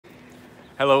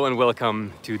Hello and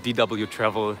welcome to DW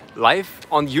Travel live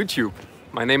on YouTube.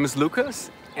 My name is Lukas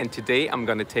and today I'm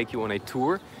gonna take you on a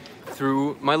tour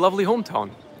through my lovely hometown,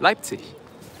 Leipzig.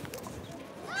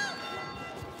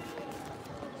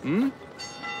 And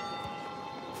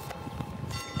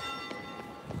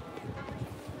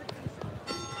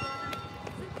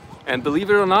believe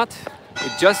it or not,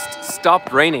 it just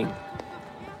stopped raining.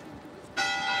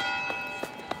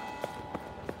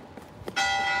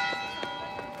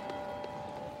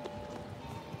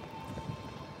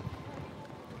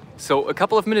 So a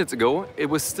couple of minutes ago, it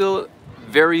was still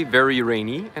very, very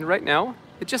rainy, and right now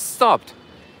it just stopped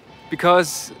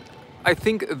because I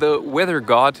think the weather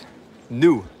god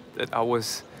knew that I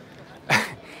was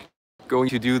going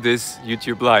to do this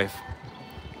YouTube live.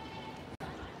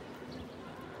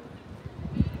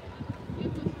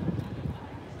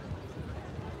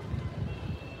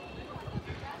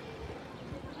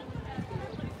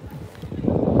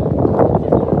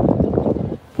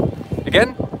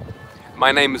 Again,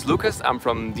 my name is Lukas, I'm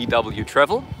from DW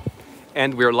Travel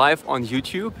and we're live on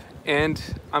YouTube and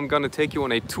I'm gonna take you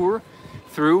on a tour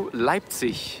through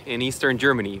Leipzig in Eastern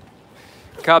Germany.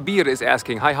 Kabir is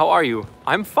asking, hi, how are you?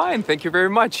 I'm fine, thank you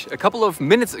very much. A couple of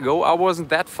minutes ago I wasn't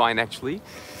that fine actually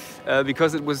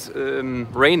because it was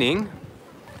raining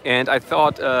and I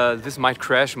thought this might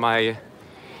crash my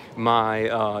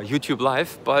YouTube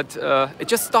live, but it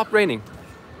just stopped raining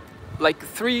like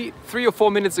three or 4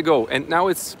 minutes ago and now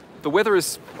the weather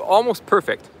is almost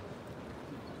perfect.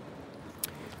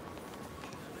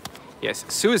 Yes,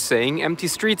 Sue is saying empty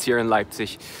streets here in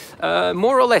Leipzig.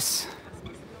 More or less.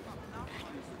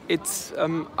 It's,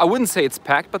 I wouldn't say it's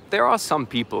packed, but there are some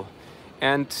people.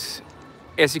 And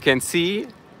as you can see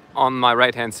on my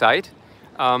right hand side,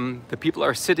 the people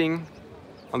are sitting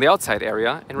on the outside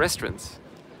area in restaurants.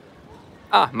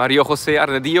 Ah, Mario Jose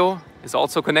Arnedillo is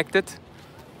also connected.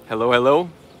 Hello, hello.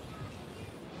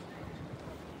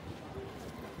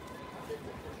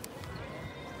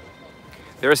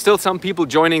 There are still some people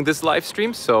joining this live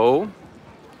stream, so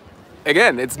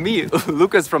again, it's me,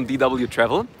 Lukas from DW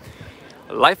Travel,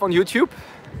 live on YouTube.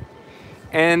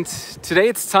 And today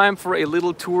it's time for a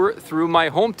little tour through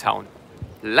my hometown,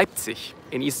 Leipzig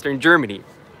in Eastern Germany.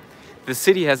 The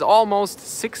city has almost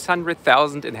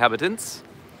 600,000 inhabitants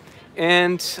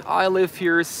and I live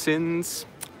here since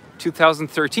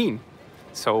 2013,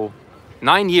 so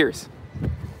 9 years.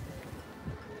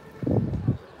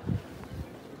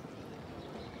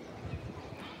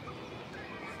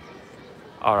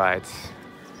 All right,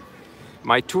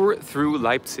 my tour through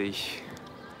Leipzig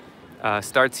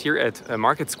starts here at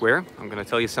Market Square. I'm gonna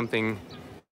tell you something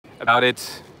about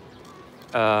it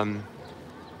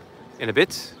in a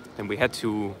bit. Then we head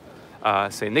to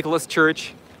St. Nikolai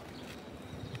Church.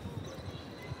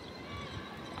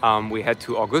 We head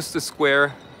to Augustus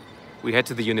Square. We head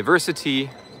to the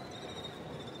university.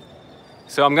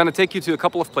 So I'm gonna take you to a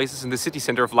couple of places in the city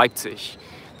center of Leipzig.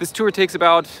 This tour takes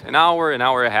about an hour and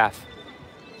a half.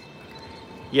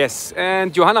 Yes,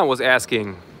 and Johanna was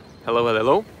asking, hello,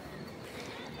 hello,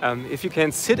 if you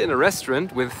can sit in a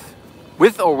restaurant with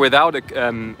or without a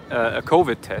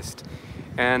COVID test.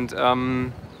 And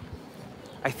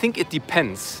I think it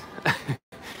depends.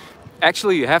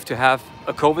 Actually, you have to have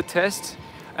a COVID test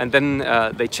and then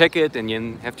they check it and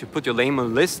you have to put your name on a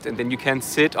list and then you can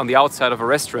sit on the outside of a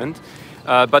restaurant,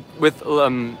 but with a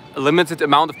limited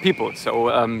amount of people.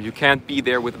 So you can't be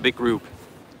there with a big group.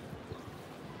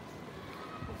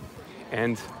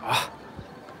 And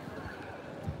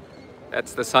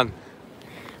that's the sun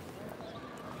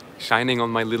shining on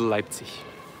my little Leipzig.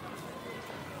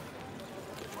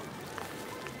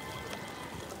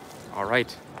 All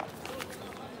right.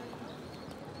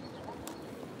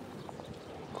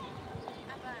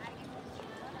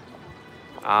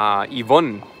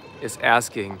 Yvonne is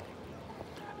asking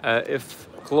if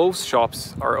clothes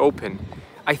shops are open.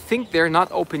 I think they're not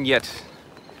open yet.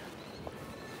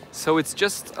 So it's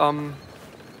just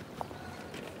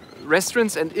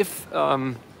restaurants, and if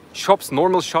shops,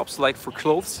 normal shops like for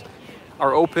clothes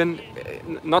are open,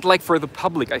 not like for the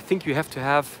public. I think you have to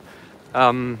have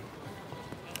a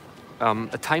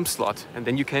time slot and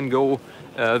then you can go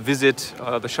visit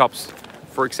the shops.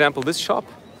 For example, this shop,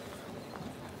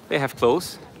 they have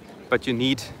clothes, but you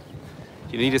need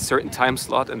a certain time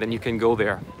slot and then you can go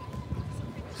there.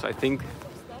 So I think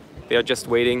they are just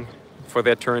waiting for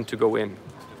their turn to go in.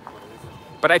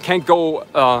 But I can't go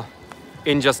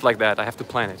in just like that. I have to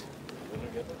plan it.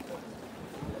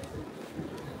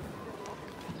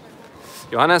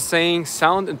 Johanna's saying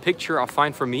sound and picture are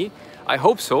fine for me. I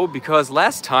hope so, because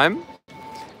last time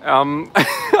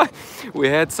we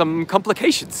had some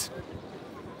complications.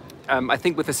 I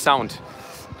think with the sound.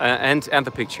 and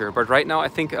the picture. But right now I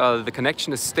think the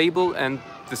connection is stable and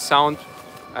the sound,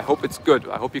 I hope it's good.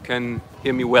 I hope you can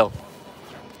hear me well.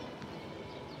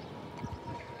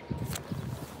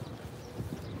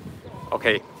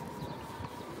 Okay,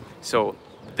 so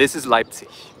this is Leipzig.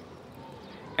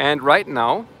 And right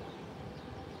now,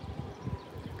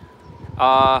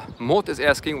 Mort is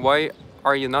asking, why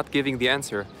are you not giving the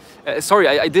answer? Sorry,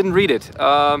 I didn't read it.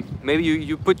 Maybe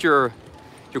you put your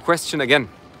question again.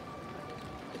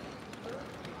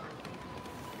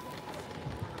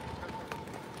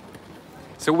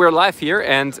 So we're live here,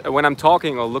 and when I'm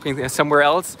talking or looking somewhere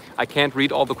else, I can't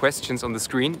read all the questions on the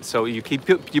screen. So you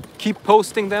keep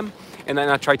posting them, and then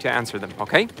I try to answer them,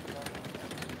 okay?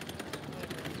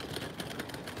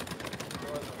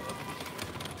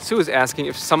 Sue is asking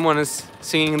if someone is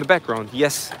singing in the background.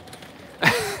 Yes.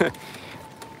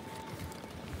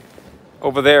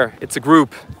 Over there, it's a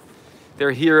group.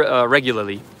 They're here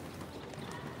regularly.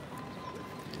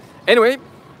 Anyway,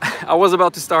 I was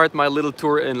about to start my little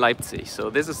tour in Leipzig.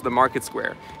 So this is the market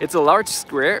square. It's a large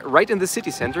square right in the city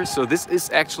center. So this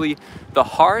is actually the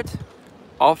heart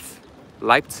of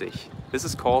Leipzig. This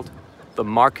is called the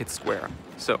market square.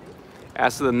 So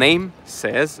as the name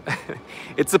says,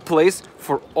 it's a place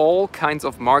for all kinds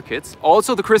of markets.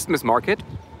 Also the Christmas market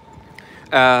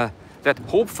that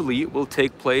hopefully will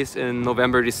take place in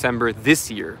November, December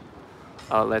this year.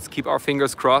 Let's keep our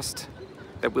fingers crossed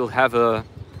that we'll have a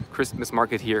Christmas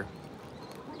market here.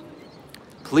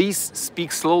 Please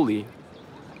speak slowly,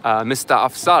 Mr.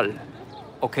 Afzal.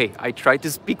 Okay, I tried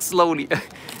to speak slowly.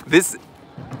 This,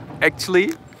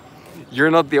 actually,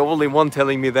 you're not the only one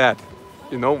telling me that.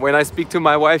 You know, when I speak to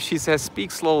my wife, she says,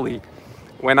 speak slowly.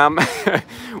 When I'm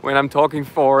when I'm talking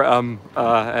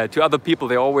to other people,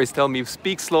 they always tell me,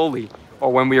 speak slowly.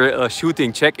 Or when we're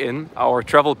shooting check-in, our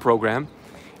travel program,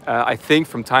 I think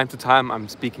from time to time I'm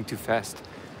speaking too fast.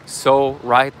 So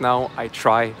right now I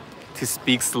try to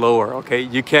speak slower, okay?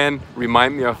 You can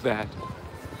remind me of that.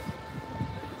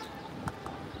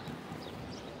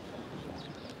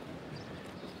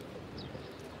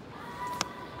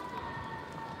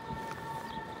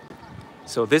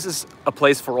 So this is a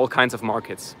place for all kinds of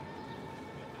markets.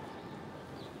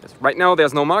 Right now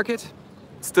there's no market,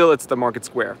 still it's the market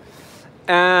square.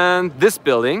 And this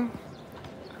building,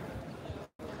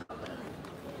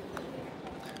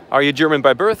 are you German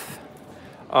by birth?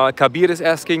 Kabir is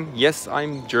asking, yes,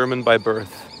 I'm German by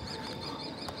birth.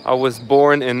 I was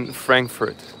born in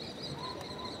Frankfurt.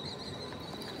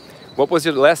 What was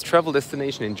your last travel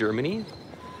destination in Germany?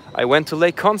 I went to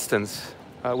Lake Constance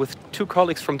with 2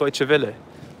 colleagues from Deutsche Welle.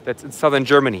 That's in southern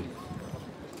Germany.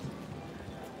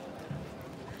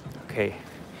 Okay,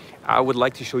 I would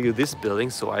like to show you this building,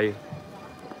 so I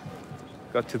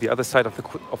got to the other side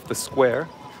of the square,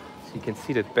 so you can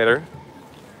see it better.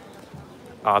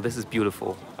 Ah, this is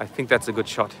beautiful. I think that's a good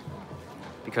shot,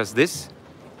 because this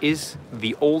is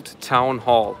the old town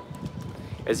hall.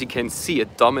 As you can see,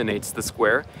 it dominates the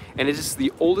square, and it is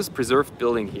the oldest preserved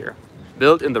building here,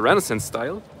 built in the Renaissance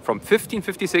style from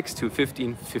 1556 to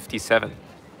 1557.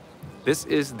 This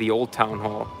is the old town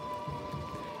hall.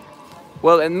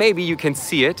 Well, and maybe you can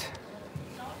see it,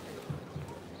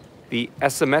 the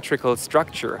asymmetrical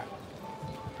structure.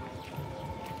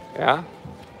 Yeah?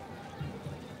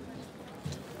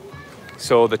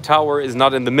 So the tower is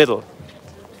not in the middle.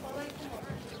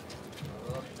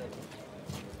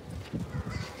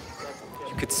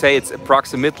 You could say it's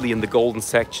approximately in the golden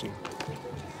section.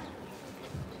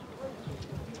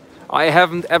 I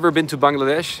haven't ever been to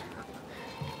Bangladesh,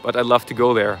 but I'd love to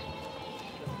go there.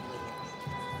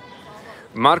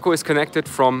 Marco is connected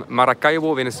from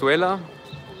Maracaibo, Venezuela.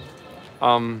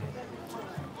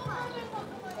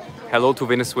 Hello to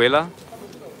Venezuela.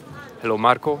 Hello,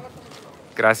 Marco.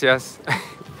 Gracias.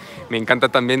 Me encanta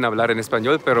también hablar en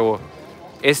español, pero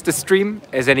este stream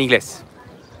es en inglés.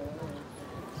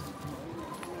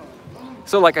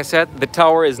 So, like I said, the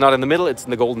tower is not in the middle, it's in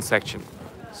the golden section.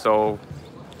 So,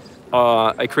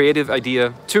 a creative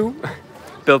idea to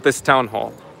build this town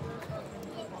hall.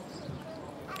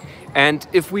 And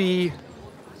if we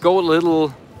go a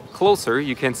little closer,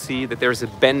 you can see that there's a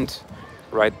bend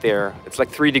right there. It's like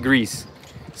 3 degrees.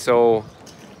 So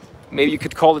maybe you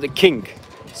could call it a kink.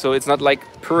 So it's not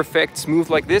like perfect smooth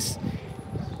like this.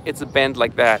 It's a bend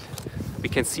like that. We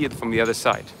can see it from the other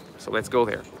side. So let's go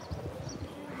there.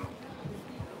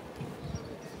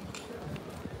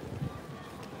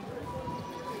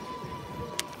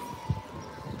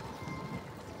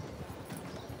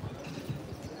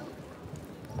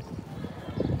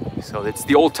 So it's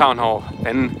the old town hall.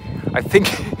 And I think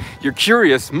you're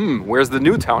curious, where's the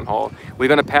new town hall? We're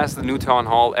gonna pass the new town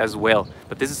hall as well.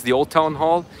 But this is the old town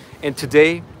hall. And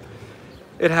today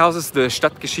It houses the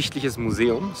Stadtgeschichtliches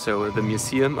Museum, so the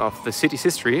museum of the city's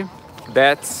history.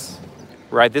 That's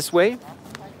right this way.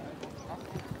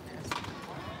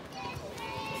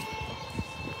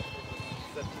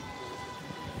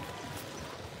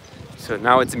 So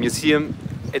now it's a museum,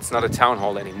 it's not a town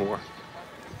hall anymore.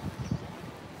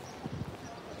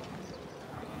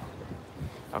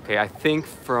 Okay, I think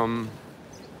from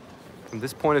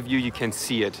this point of view you can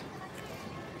see it.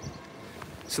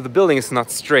 So the building is not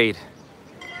straight.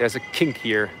 There's a kink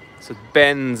here, so it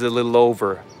bends a little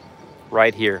over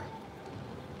right here.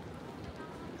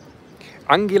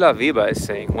 Angela Weber is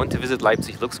saying, want to visit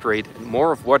Leipzig, looks great. And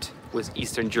more of what was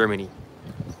Eastern Germany?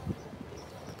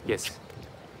 Yes,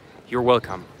 you're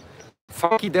welcome.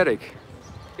 Funky Derek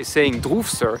is saying, Droof,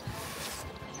 sir.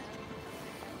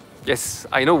 Yes,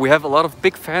 I know, we have a lot of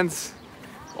big fans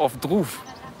of Droof.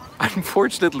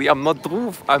 Unfortunately, I'm not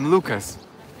Droof, I'm Lukas.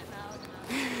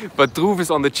 But Droof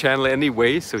is on the channel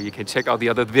anyway, so you can check out the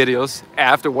other videos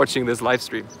after watching this live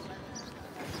stream.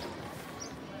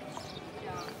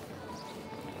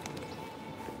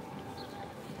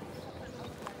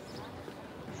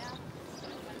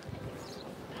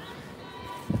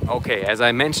 Okay, as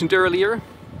I mentioned earlier,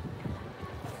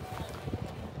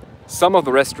 some of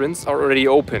the restaurants are already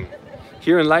open.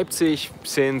 Here in Leipzig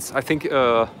since, I think,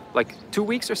 like 2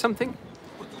 weeks or something.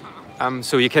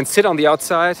 So you can sit on the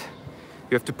outside.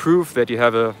 You have to prove that you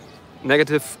have a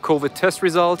negative COVID test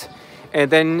result.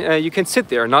 And then you can sit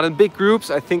there, not in big groups.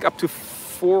 I think up to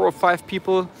 4 or 5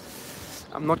 people.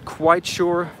 I'm not quite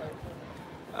sure.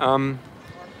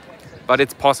 But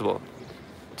it's possible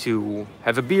to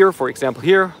have a beer, for example,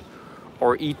 here,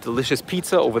 or eat delicious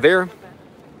pizza over there,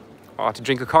 or to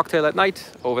drink a cocktail at night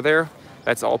over there.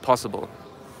 That's all possible.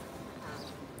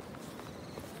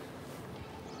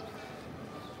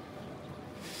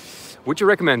 Would you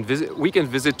recommend weekend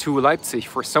visit to Leipzig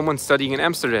for someone studying in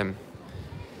Amsterdam?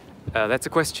 That's a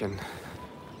question.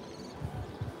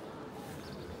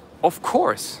 Of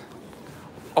course,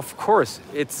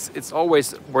 it's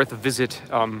always worth a visit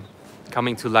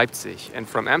coming to Leipzig. And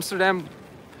from Amsterdam,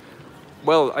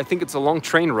 well, I think it's a long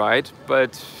train ride,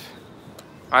 but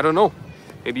I don't know.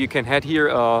 Maybe you can head here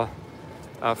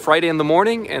Friday in the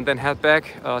morning and then head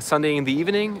back Sunday in the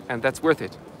evening, and that's worth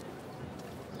it.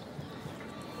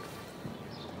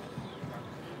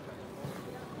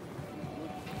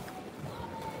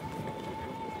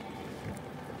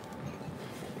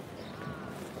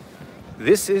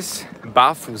 This is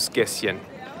Barfußgässchen.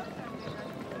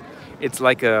 It's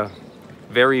like a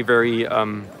very, very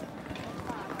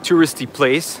touristy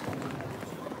place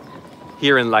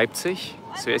here in Leipzig.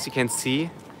 So as you can see,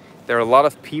 there are a lot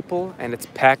of people and it's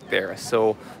packed there.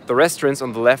 So the restaurants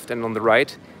on the left and on the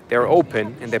right, they're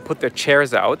open and they put their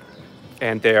chairs out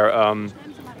and their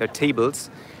tables.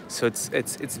 So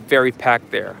it's very packed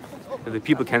there. The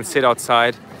people can sit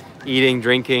outside, eating,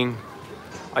 drinking.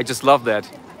 I just love that.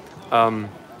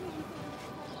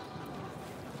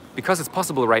 Because it's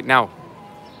possible right now.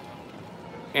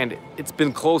 And it's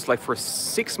been closed like for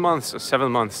 6 months or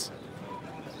 7 months.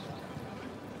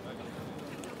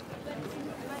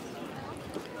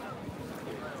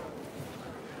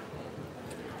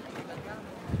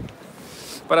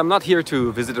 But I'm not here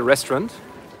to visit a restaurant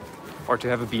or to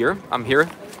have a beer. I'm here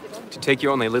to take you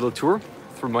on a little tour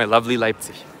through my lovely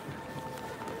Leipzig.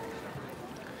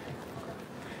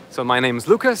 So my name is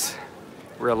Lukas.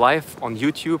 We're live on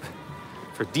YouTube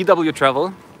for DW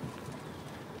Travel.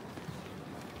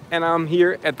 And I'm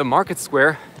here at the Market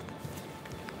Square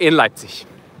in Leipzig.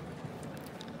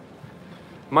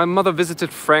 My mother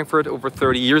visited Frankfurt over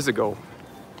 30 years ago.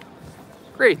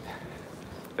 Great.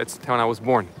 That's the town I was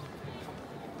born.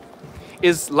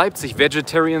 Is Leipzig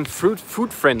vegetarian food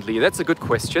friendly? That's a good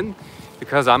question,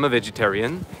 because I'm a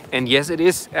vegetarian. And yes, it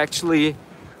is actually.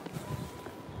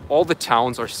 All the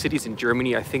towns or cities in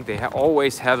Germany, I think they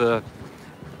always have a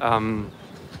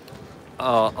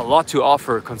lot to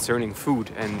offer concerning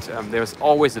food, and there's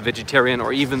always a vegetarian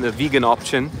or even a vegan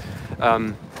option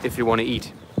if you want to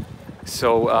eat.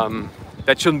 So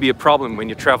that shouldn't be a problem when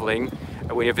you're traveling,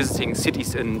 when you're visiting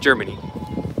cities in Germany.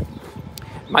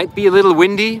 Might be a little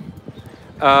windy,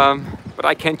 but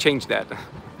I can't change that.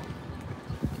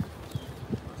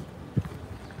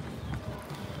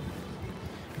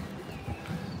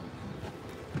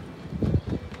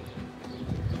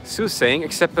 Sue's saying,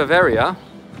 except Bavaria,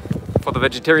 for the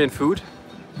vegetarian food.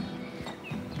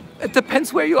 It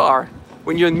depends where you are.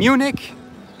 When you're in Munich,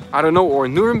 I don't know, or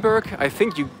Nuremberg, I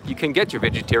think you can get your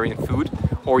vegetarian food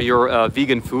or your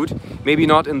vegan food. Maybe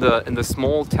not in the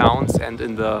small towns and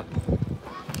in the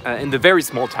very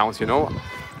small towns, you know.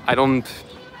 I don't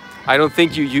I don't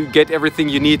think you get everything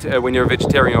you need when you're a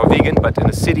vegetarian or vegan, but in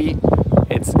a city,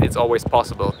 it's always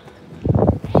possible.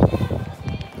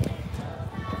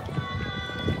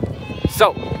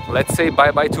 So, let's say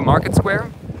bye-bye to Market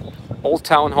Square. Old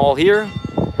Town Hall here,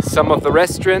 some of the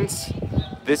restaurants.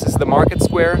 This is the Market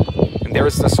Square, and there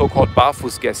is the so-called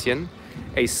Barfußgässchen,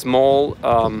 a small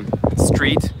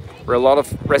street where a lot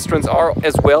of restaurants are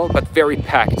as well, but very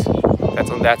packed. That's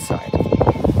on that side.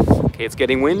 Okay, it's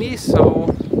getting windy,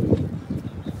 so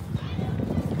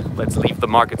let's leave the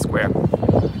Market Square.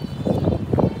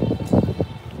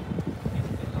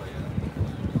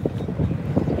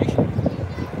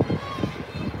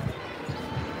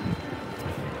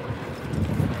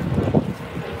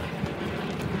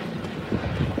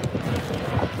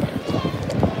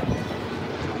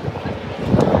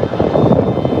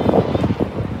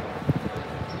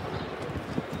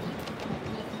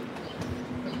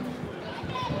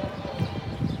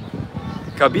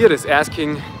 Kabir is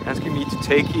asking me to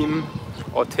take him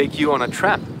or take you on a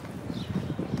tram.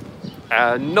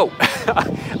 No,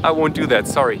 I won't do that,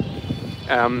 sorry.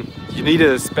 You need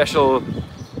a special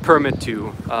permit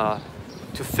to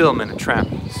film in a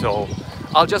tram. So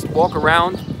I'll just walk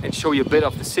around and show you a bit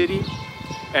of the city,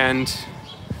 and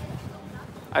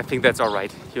I think that's all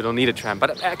right. You don't need a tram,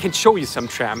 but I can show you some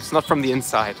trams, not from the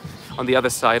inside, on the other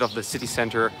side of the city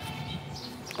center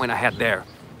when I head there.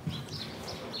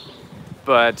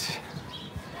 But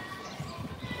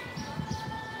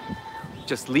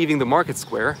just leaving the Market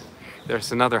Square,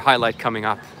 there's another highlight coming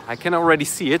up. I can already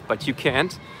see it, but you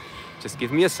can't. Just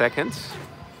give me a second.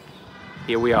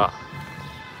 Here we are.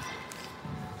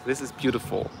 This is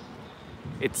beautiful.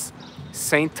 It's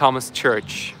St. Thomas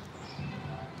Church.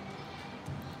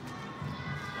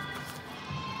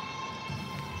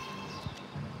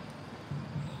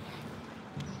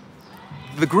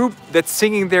 The group that's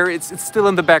singing there, it's still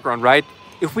in the background, right?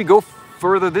 If we go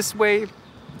further this way,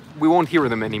 we won't hear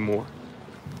them anymore.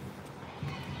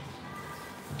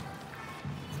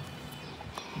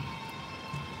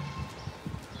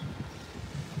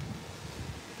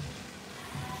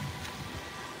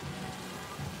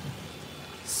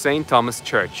 St. Thomas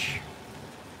Church,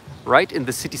 right in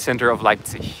the city center of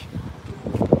Leipzig.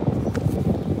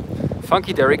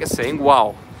 Funky Derek is saying,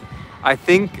 wow, I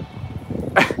think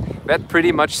that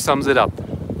pretty much sums it up.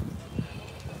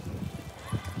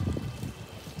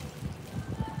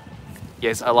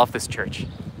 Yes, I love this church.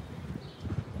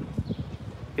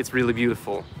 It's really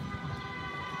beautiful.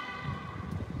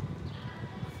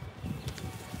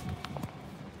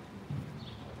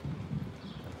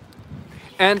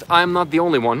 And I'm not the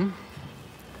only one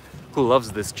who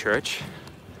loves this church.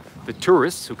 The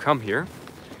tourists who come here,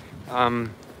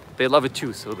 they love it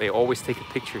too, so they always take a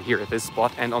picture here at this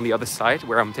spot and on the other side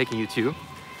where I'm taking you to.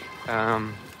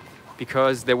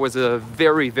 Because there was a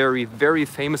very, very, very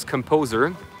famous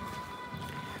composer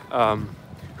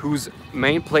whose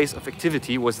main place of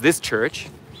activity was this church.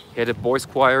 He had a boys'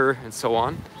 choir and so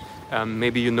on.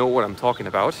 Maybe you know what I'm talking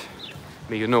about.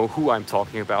 Maybe you know who I'm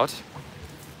talking about.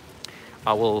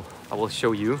 I will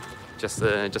show you just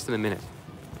in a minute.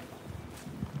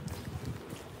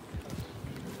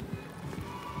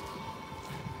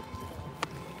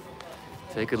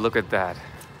 Take a look at that.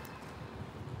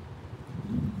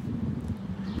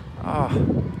 Ah,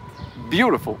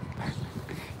 beautiful.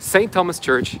 St. Thomas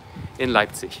Church in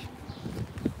Leipzig.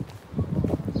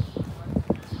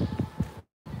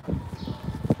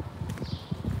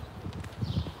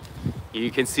 Here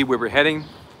you can see where we're heading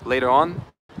later on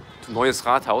to Neues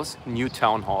Rathaus, New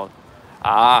Town Hall.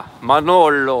 Ah,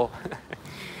 Manolo.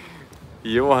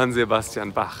 Johann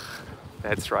Sebastian Bach.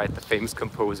 That's right, the famous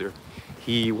composer.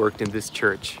 He worked in this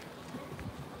church.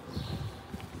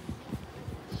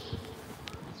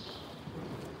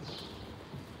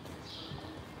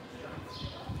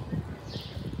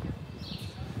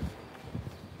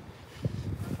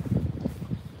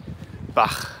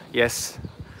 Bach, yes,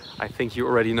 I think you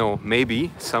already know.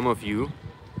 Maybe some of you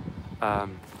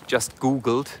just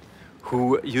Googled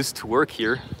who used to work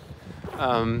here,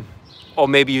 or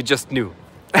maybe you just knew.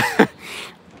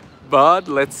 But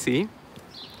let's see.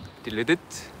 Delete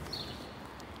it.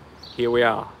 Here we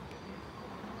are.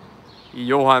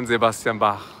 Johann Sebastian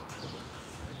Bach.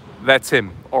 That's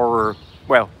him, or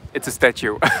well, it's a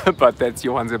statue, but that's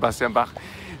Johann Sebastian Bach.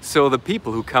 So the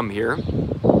people who come here,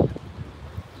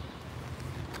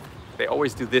 they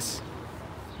always do this.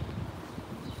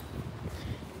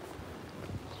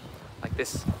 Like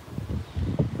this.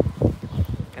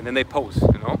 And then they pose,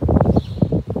 you know?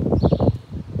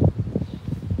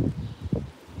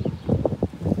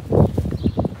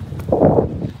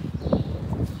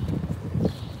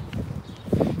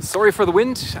 Sorry for the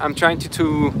wind. I'm trying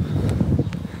to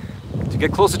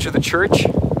get closer to the church.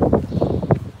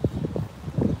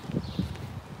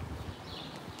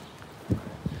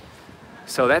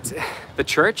 So that's the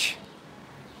church.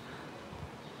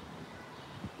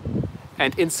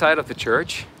 And inside of the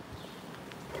church,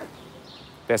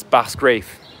 there's Bach's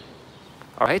grave.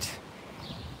 All right?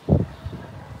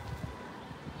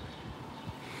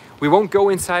 We won't go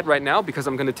inside right now because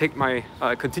I'm going to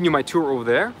continue my tour over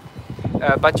there.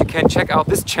 But you can check out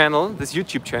this channel, this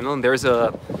YouTube channel, and there's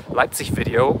a Leipzig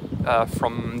video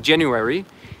from January.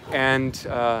 And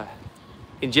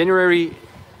in January,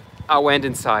 I went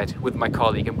inside with my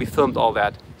colleague and we filmed all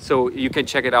that. So you can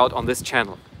check it out on this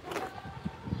channel.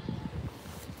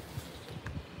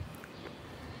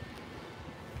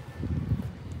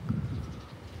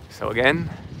 So again,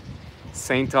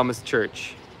 St. Thomas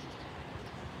Church.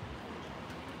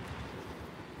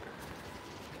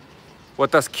 What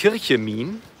does Kirche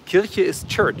mean? Kirche is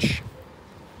church.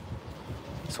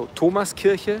 So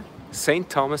Thomaskirche, St.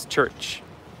 Thomas Church.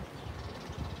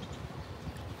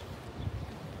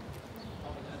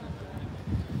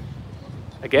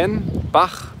 Again,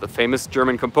 Bach, the famous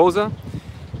German composer.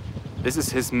 This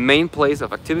is his main place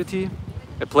of activity,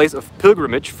 a place of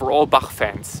pilgrimage for all Bach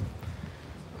fans.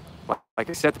 Like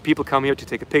I said, the people come here to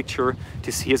take a picture,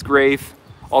 to see his grave,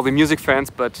 all the music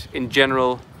fans, but in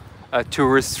general,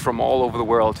 tourists from all over the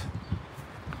world.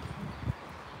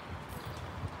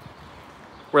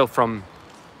 Well, from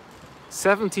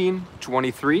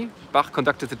 1723, Bach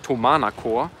conducted the Thomaner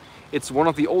Chor. It's one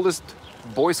of the oldest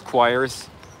boys' choirs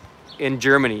in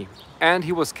Germany. And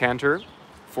he was cantor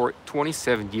for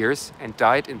 27 years and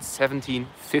died in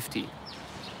 1750.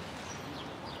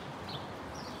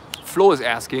 Flo is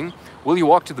asking, will you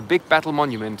walk to the big battle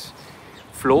monument?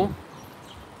 Flo,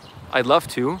 I'd love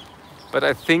to, but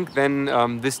I think then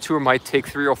this tour might take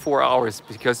 3 or 4 hours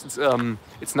because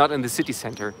it's not in the city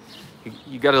center.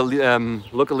 You gotta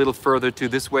look a little further to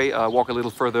this way, walk a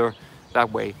little further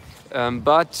that way.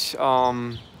 But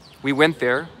we went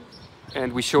there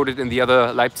and we showed it in the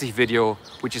other Leipzig video,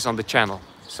 which is on the channel.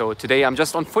 So today I'm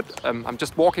just on foot, I'm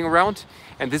just walking around,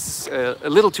 and this is a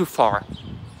little too far.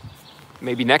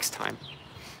 Maybe next time.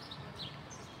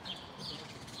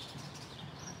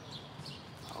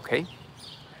 Okay.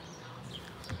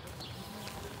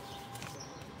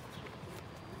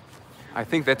 I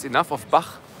think that's enough of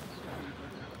Bach.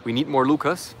 We need more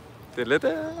Lukas.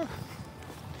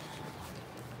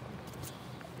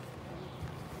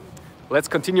 Let's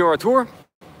continue our tour.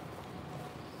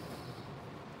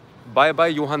 Bye bye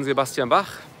Johann Sebastian Bach.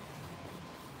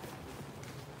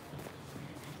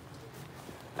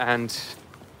 And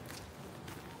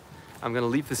I'm gonna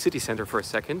leave the city center for a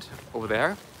second over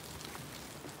there.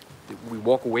 We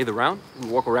walk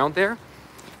around there,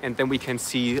 and then we can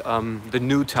see the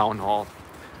new town hall.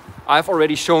 I've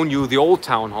already shown you the old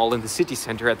town hall in the city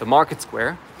center at the market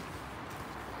square.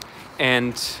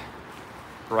 And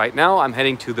right now I'm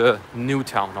heading to the new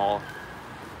town hall.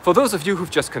 For those of you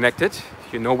who've just connected,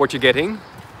 you know what you're getting.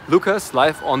 Lukas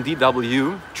live on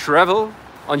DW Travel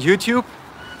on YouTube.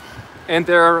 And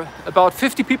there are about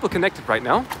 50 people connected right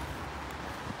now.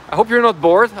 I hope you're not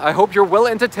bored. I hope you're well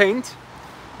entertained.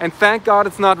 And thank God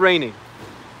it's not raining.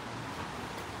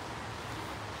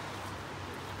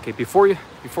 Okay,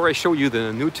 before I show you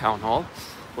the new town hall,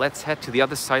 let's head to the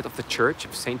other side of the church,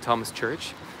 of St. Thomas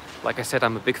Church. Like I said,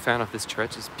 I'm a big fan of this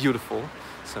church. It's beautiful.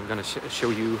 So I'm gonna show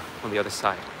you on the other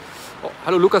side. Oh,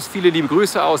 hallo Lukas, viele liebe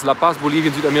Grüße aus La Paz,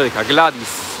 Bolivien, Südamerika.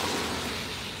 Gladys.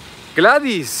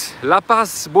 Gladys, La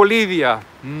Paz, Bolivia.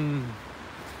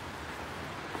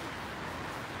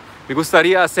 Me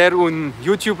gustaría hacer un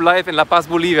YouTube live en La Paz,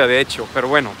 Bolivia, de hecho, pero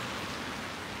bueno.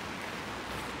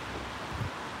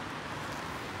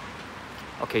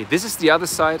 Okay, this is the other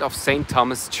side of St.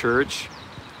 Thomas Church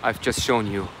I've just shown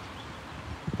you.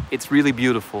 It's really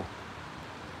beautiful.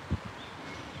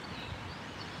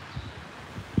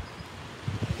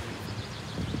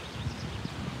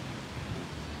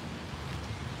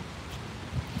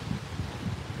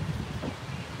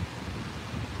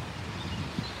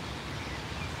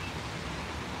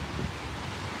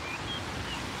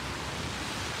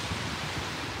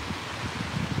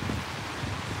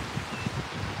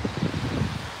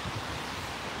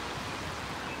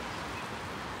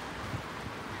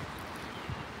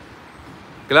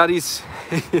 Gladys,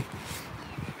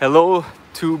 hello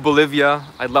to Bolivia.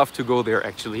 I'd love to go there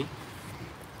actually.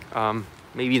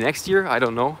 Maybe next year, I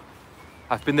don't know.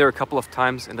 I've been there a couple of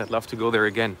times and I'd love to go there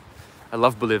again. I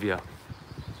love Bolivia.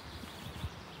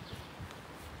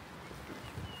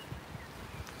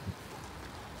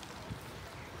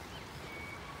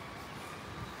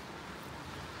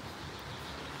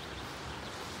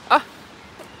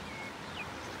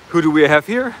 Who do we have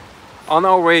here? On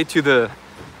our way to the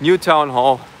new town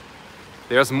hall,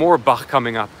 there's more Bach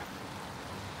coming up.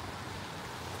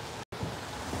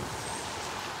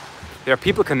 There are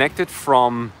people connected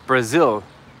from Brazil.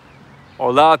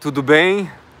 Olá, tudo bem?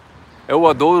 Eu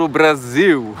adoro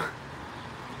Brasil.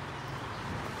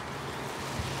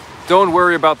 Don't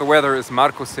worry about the weather, is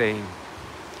Marco saying.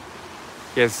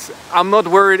 Yes, I'm not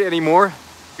worried anymore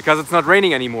because it's not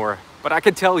raining anymore. But I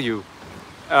can tell you,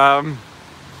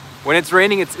 when it's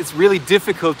raining, it's really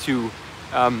difficult to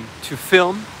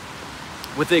film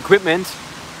with the equipment.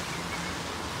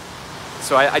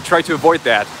 So I try to avoid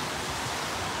that.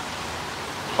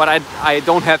 But I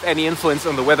don't have any influence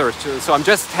on the weather, so I'm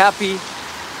just happy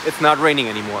it's not raining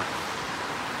anymore.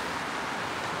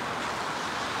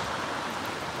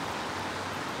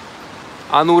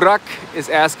 Anurag is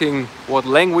asking, what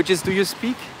languages do you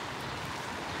speak?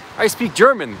 I speak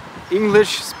German,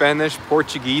 English, Spanish,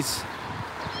 Portuguese,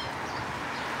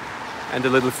 and a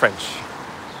little French.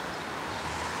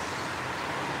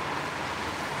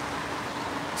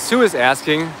 Sue is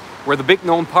asking where the big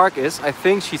known park is. I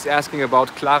think she's asking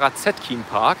about Clara Zetkin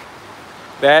Park.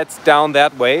 That's down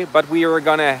that way, but we are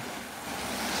gonna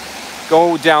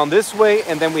go down this way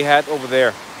and then we head over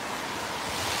there.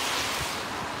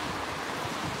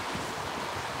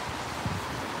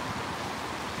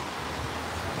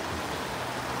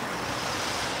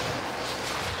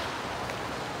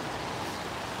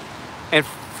 And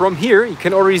from here you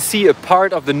can already see a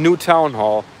part of the new town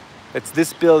hall. It's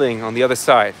this building on the other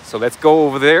side. So let's go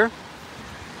over there.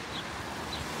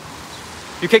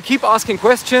 You can keep asking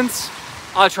questions.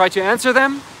 I'll try to answer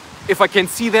them. If I can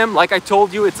see them, like I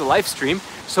told you, it's a live stream,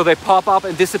 so they pop up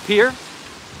and disappear.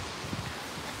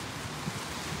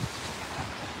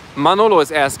 Manolo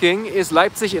is asking, is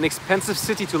Leipzig an expensive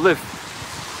city to live?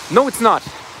 No, it's not.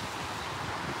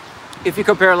 If you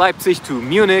compare Leipzig to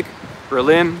Munich,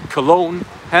 Berlin, Cologne,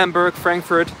 Hamburg,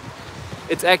 Frankfurt,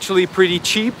 it's actually pretty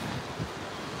cheap.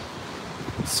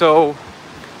 So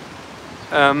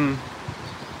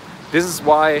this is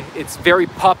why it's very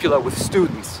popular with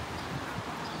students.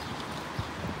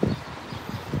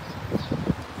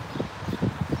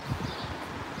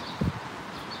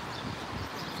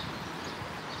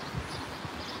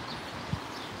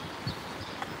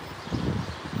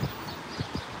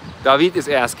 David is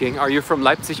asking, are you from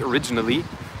Leipzig originally?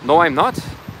 No, I'm not.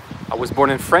 I was born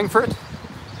in Frankfurt.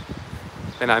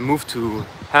 Then I moved to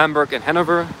Hamburg and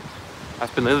Hanover.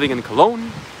 I've been living in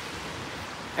Cologne.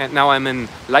 And now I'm in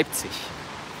Leipzig.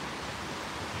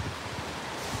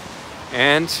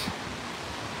 And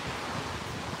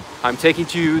I'm taking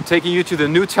you to the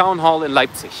new town hall in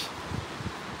Leipzig.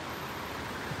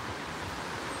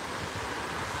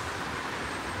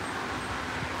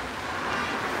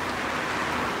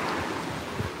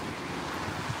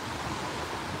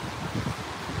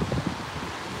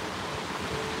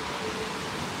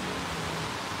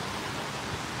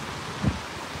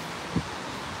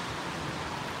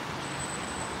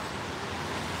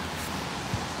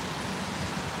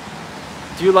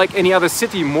 Do you like any other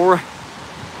city more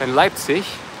than Leipzig?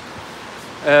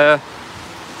 I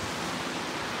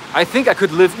think I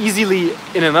could live easily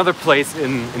in another place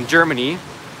in Germany,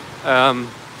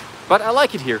 but I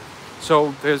like it here.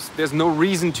 So there's no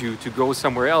reason to go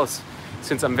somewhere else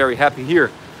since I'm very happy here.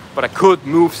 But I could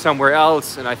move somewhere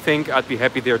else and I think I'd be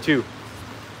happy there too.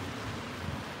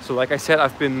 So like I said,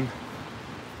 I've been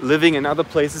living in other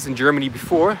places in Germany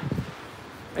before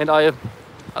and I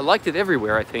liked it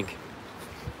everywhere, I think.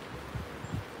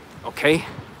 Okay,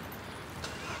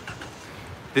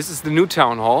 this is the new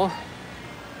town hall.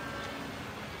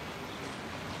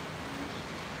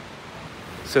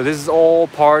 So this is all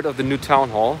part of the new town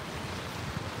hall.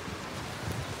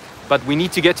 But we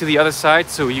need to get to the other side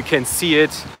so you can see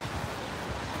it,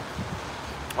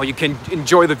 or you can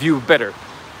enjoy the view better.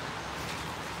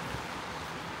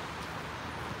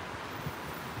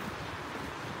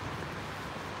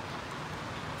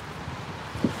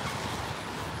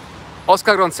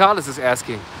 Oscar Gonzalez is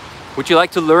asking, would you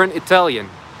like to learn Italian?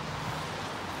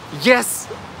 Yes,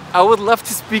 I would love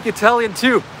to speak Italian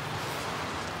too.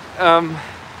 And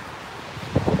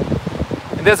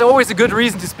there's always a good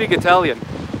reason to speak Italian.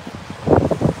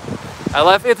 I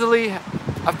love Italy.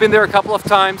 I've been there a couple of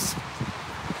times.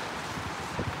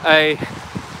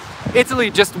 Italy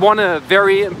just won a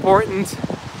very important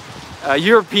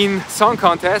European song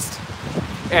contest,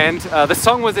 and the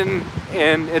song was in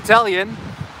Italian.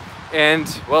 And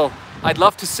well, I'd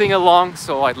love to sing along,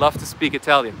 so I'd love to speak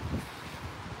Italian.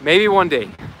 Maybe one day.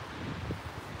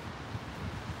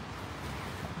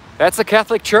 That's a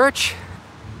Catholic church.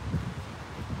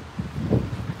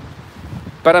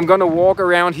 But I'm gonna walk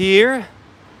around here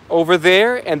over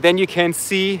there, and then you can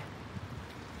see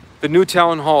the new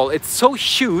town hall. It's so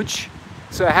huge,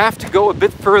 so I have to go a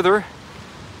bit further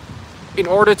in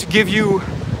order to give you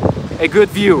a good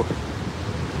view.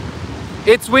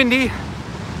 It's windy.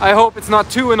 I hope it's not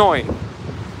too annoying.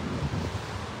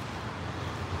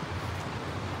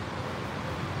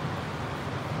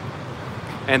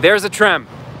 And there's a tram.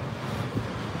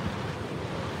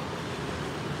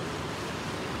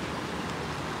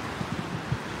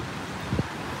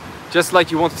 Just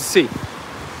like you want to see.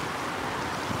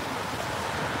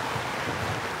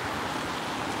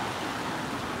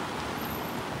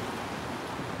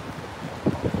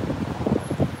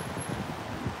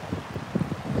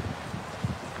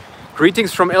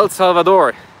 Greetings from El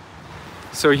Salvador.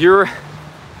 So your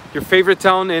favorite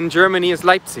town in Germany is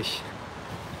Leipzig.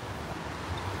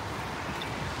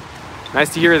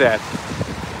 Nice to hear that.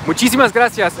 Muchísimas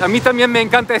gracias. A mí también me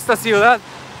encanta esta ciudad.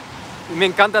 Y me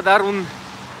encanta dar un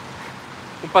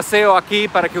paseo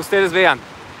aquí para que ustedes vean.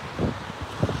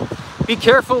 Be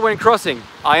careful when crossing.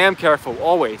 I am careful,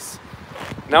 always.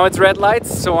 Now it's red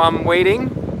lights, so I'm waiting.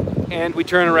 And we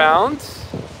turn around.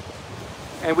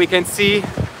 And we can see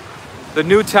the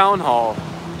new town hall.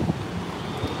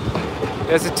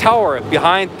 There's a tower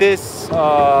behind this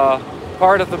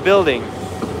part of the building.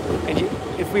 And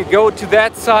if we go to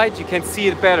that side, you can see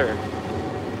it better.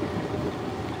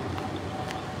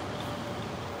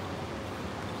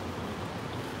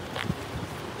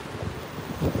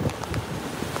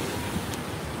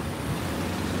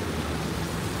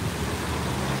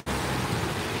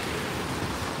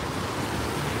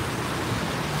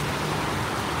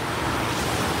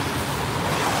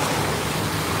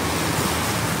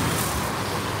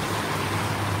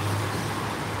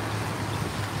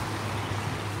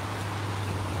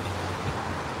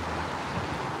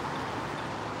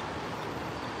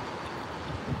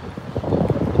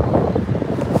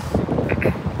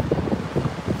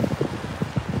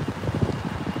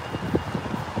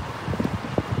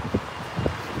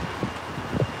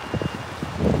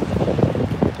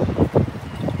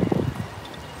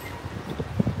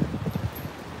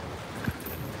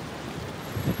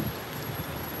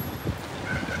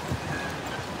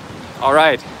 All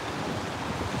right,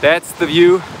 that's the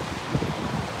view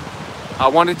I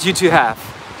wanted you to have.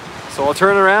 So I'll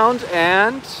turn around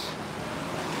and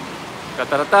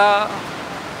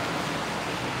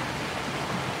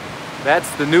that's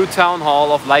the new town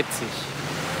hall of Leipzig.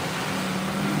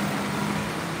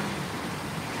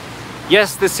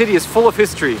 Yes, the city is full of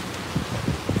history.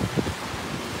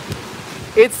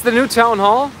 It's the new town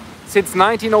hall since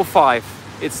 1905.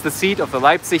 It's the seat of the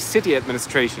Leipzig city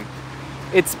administration.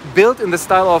 It's built in the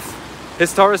style of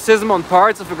historicism on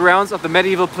parts of the grounds of the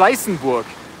medieval Pleißenburg.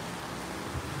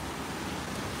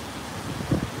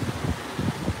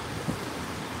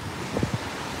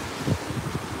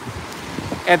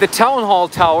 And the town hall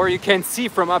tower you can see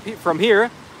from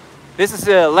here. This is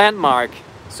a landmark.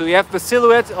 So you have the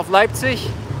silhouette of Leipzig.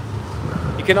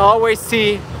 You can always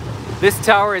see this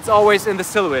tower. It's always in the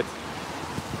silhouette.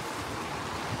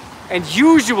 And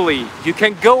usually you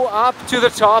can go up to the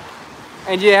top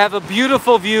and you have a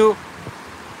beautiful view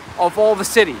of all the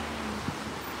city.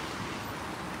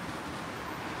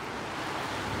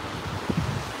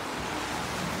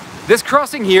 This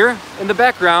crossing here in the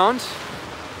background,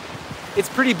 it's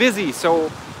pretty busy,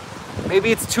 so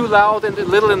maybe it's too loud and a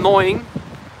little annoying.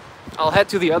 I'll head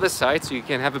to the other side so you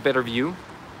can have a better view.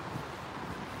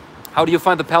 How do you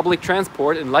find the public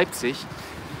transport in Leipzig?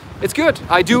 It's good.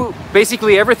 I do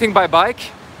basically everything by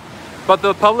bike. But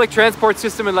the public transport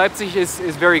system in Leipzig is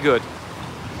very good.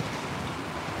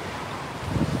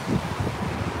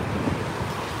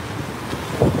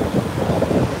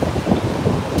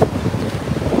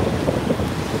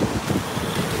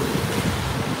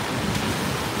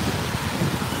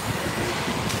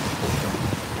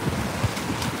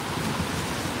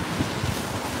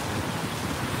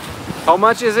 How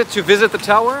much is it to visit the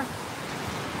tower?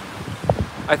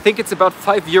 I think it's about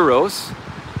 €5.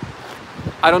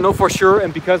 I don't know for sure,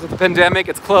 and because of the pandemic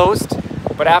it's closed,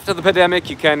 but after the pandemic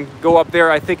you can go up there.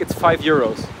 I think it's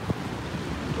 €5.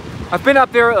 I've been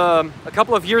up there a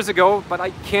couple of years ago, but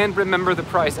I can't remember the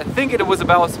price. I think it was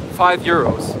about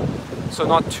 €5, so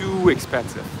not too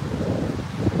expensive.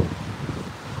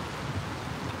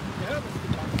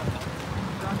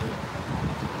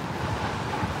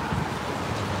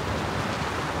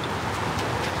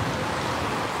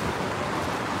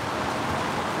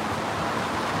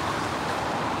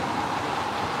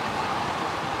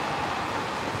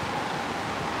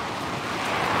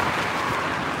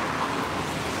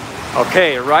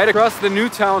 Okay, right across the new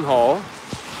town hall,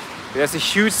 there's a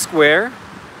huge square.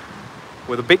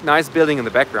 with a big nice building in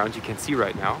the background you can see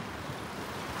right now.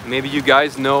 Maybe you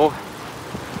guys know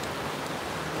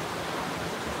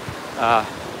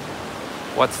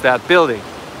what's that building?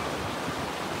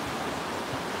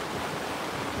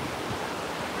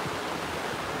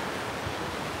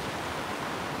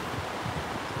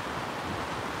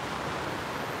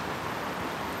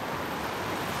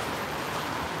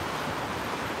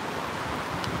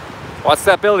 What's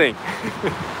that building?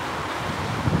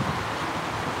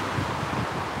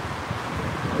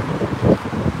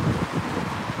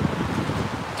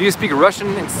 Do you speak Russian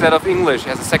instead of English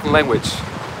as a second language?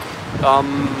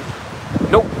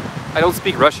 No, I don't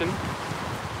speak Russian.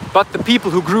 But the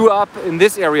people who grew up in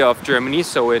this area of Germany,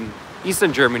 so in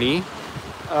Eastern Germany,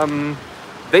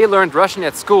 they learned Russian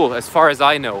at school, as far as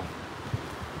I know.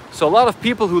 So a lot of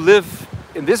people who live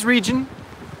in this region,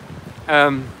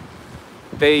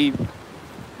 they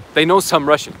know some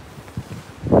Russian.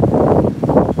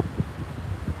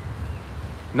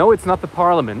 No, it's not the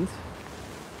parliament.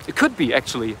 It could be,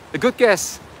 actually. A good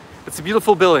guess. It's a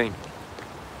beautiful building.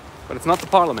 But it's not the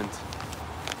parliament.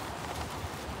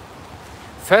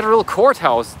 Federal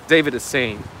courthouse, David is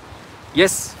saying.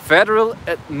 Yes, Federal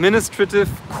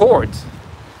Administrative Court.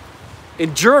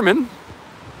 In German,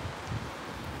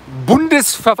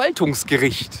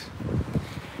 Bundesverwaltungsgericht.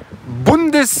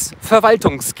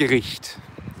 Bundesverwaltungsgericht.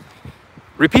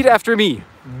 Repeat after me.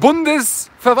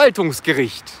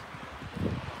 Bundesverwaltungsgericht.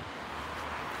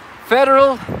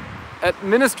 Federal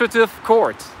Administrative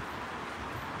Court.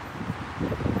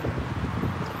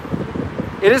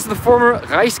 It is the former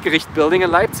Reichsgericht building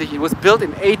in Leipzig. It was built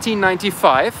in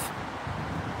 1895.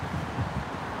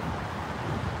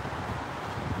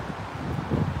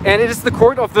 And it is the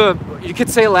court of the, you could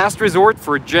say, last resort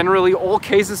for generally all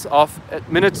cases of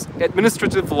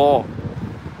administrative law.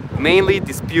 Mainly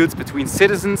disputes between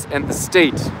citizens and the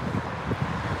state.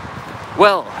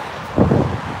 Well,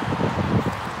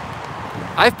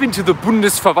 I've been to the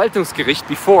Bundesverwaltungsgericht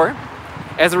before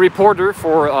as a reporter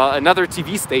for another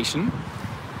TV station,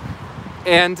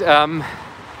 and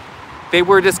they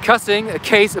were discussing a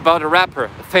case about a rapper,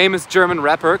 a famous German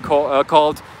rapper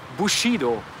called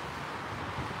Bushido.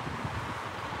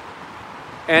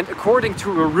 And according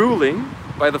to a ruling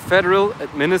by the Federal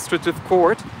Administrative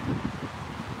Court,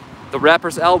 the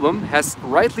rapper's album has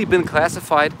rightly been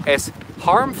classified as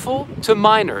harmful to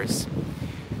minors.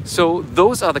 So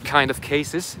those are the kind of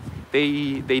cases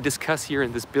they discuss here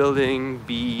in this building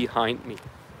behind me.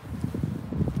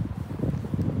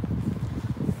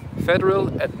 Federal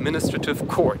Administrative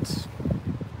Court.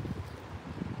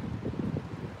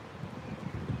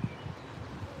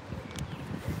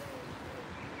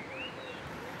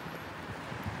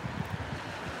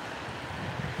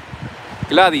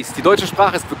 Gladys, die deutsche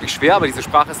Sprache ist wirklich schwer, aber diese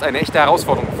Sprache ist eine echte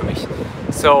Herausforderung für mich.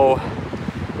 So,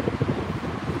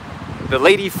 the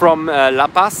lady from La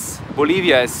Paz,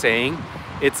 Bolivia, is saying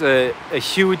it's a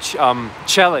huge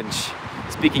challenge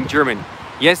speaking German.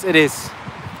 Yes, it is.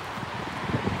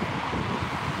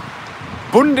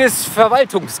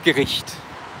 Bundesverwaltungsgericht.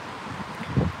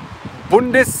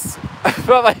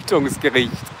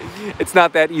 Bundesverwaltungsgericht. It's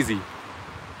not that easy.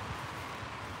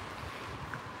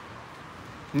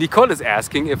 Nicole is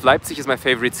asking if Leipzig is my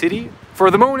favorite city.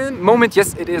 For the moment,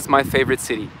 yes, it is my favorite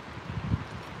city.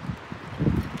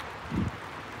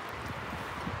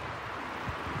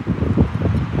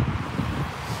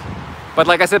 But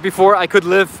like I said before, I could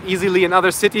live easily in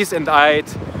other cities and I'd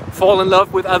fall in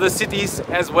love with other cities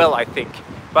as well, I think.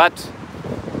 But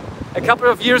a couple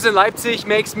of years in Leipzig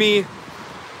makes me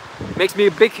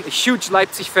a huge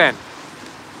Leipzig fan.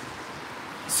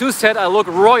 Sue said I look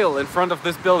royal in front of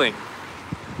this building.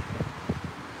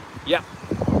 Yeah,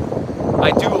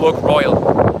 I do look royal.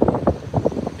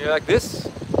 You like this?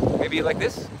 Maybe like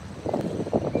this?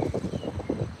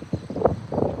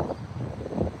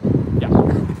 Yeah.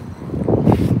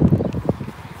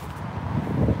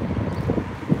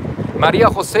 Maria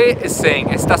Jose is saying,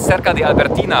 está cerca de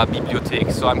Albertina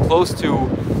Bibliothek, so I'm close to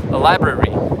a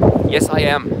library. Yes, I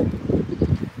am.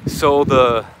 So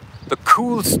the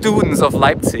cool students of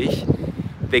Leipzig,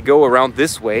 they go around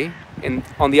this way. And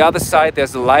on the other side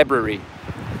there's a library,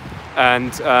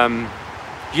 and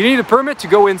you need a permit to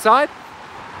go inside,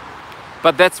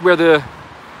 but that's where the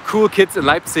cool kids in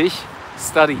Leipzig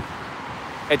study,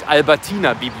 at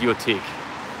Albertina Bibliothek.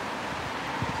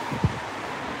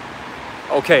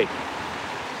 Okay,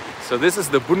 so this is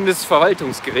the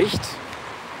Bundesverwaltungsgericht.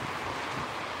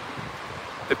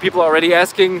 The people are already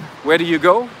asking, where do you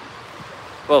go?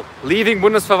 Well, leaving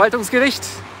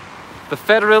Bundesverwaltungsgericht, the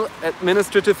Federal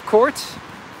Administrative Court,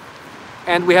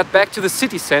 and we head back to the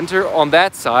city center on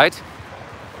that side,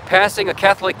 passing a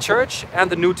Catholic church and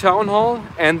the new town hall,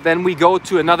 and then we go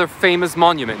to another famous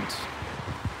monument.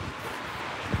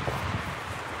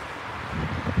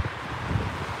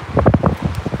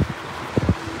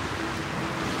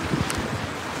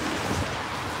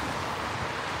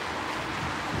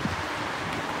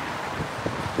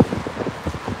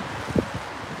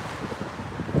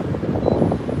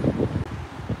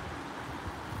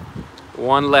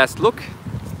 One last look.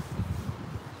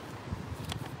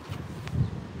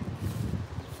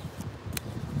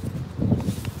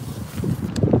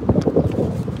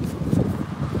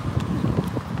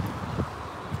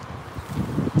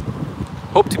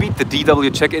 Hope to beat the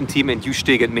DW check-in team and you,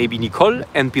 Stege, and maybe Nicole,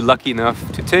 and be lucky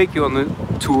enough to take you on a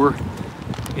tour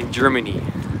in Germany.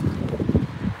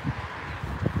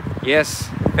 Yes,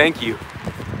 thank you.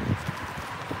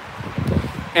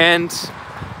 And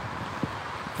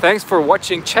thanks for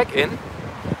watching Check-In,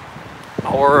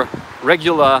 our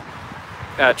regular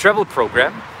travel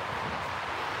program,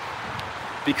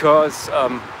 because a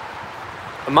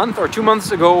month or 2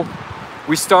 months ago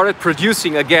we started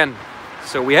producing again.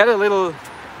 So we had a little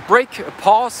break, a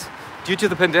pause due to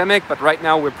the pandemic, but right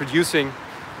now we're producing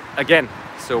again.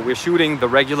 So we're shooting the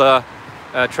regular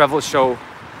travel show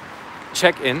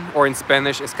Check-In, or in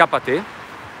Spanish Escapate,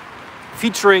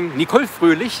 featuring Nicole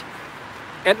Fröhlich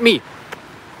and me.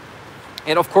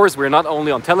 And of course, we're not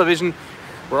only on television,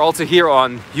 we're also here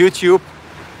on YouTube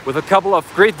with a couple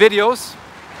of great videos.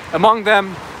 Among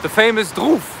them, the famous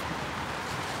Dhruv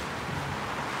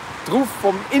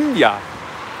from India.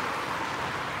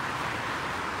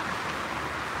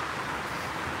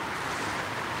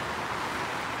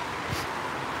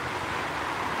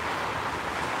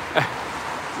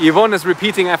 Yvonne is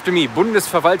repeating after me.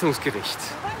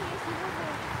 Bundesverwaltungsgericht.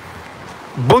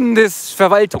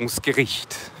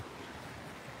 Bundesverwaltungsgericht.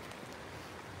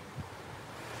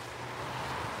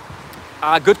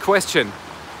 Good question.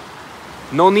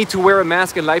 No need to wear a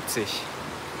mask in Leipzig.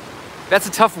 That's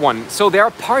a tough one. So there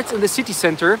are parts in the city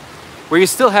center where you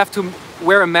still have to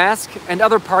wear a mask and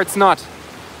other parts not.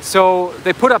 So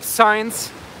they put up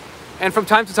signs, and from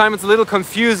time to time it's a little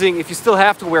confusing if you still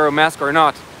have to wear a mask or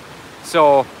not.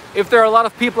 So if there are a lot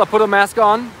of people, I put a mask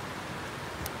on.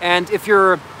 And if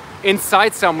you're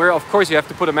inside somewhere, of course you have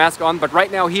to put a mask on, but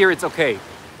right now here it's okay.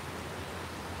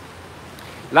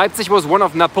 Leipzig was one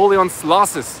of Napoleon's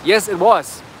losses. Yes, it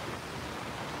was.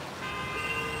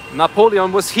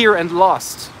 Napoleon was here and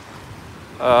lost.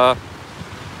 A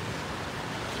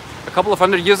couple of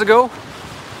 100 years ago.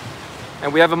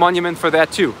 And we have a monument for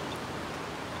that too.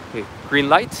 Okay, green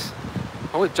light.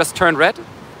 Oh, it just turned red.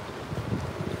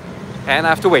 And I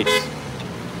have to wait.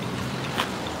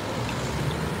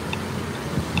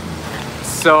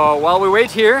 So while we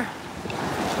wait here,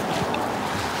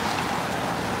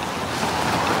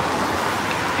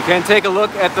 you can take a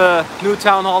look at the new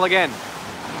town hall again.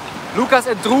 Lukas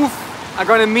and Dhruv are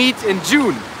going to meet in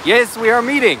June. Yes, we are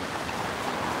meeting.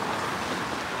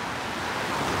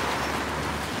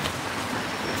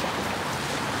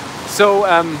 So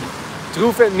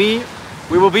Dhruv and me,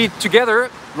 we will be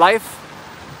together live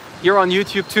here on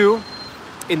YouTube too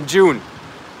in June.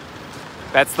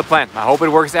 That's the plan. I hope it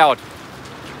works out.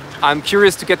 I'm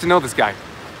curious to get to know this guy.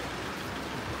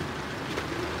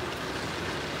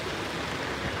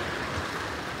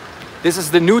 This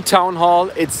is the new town hall.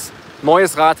 It's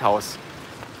Neues Rathaus.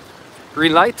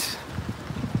 Green light.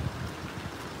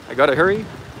 I gotta hurry.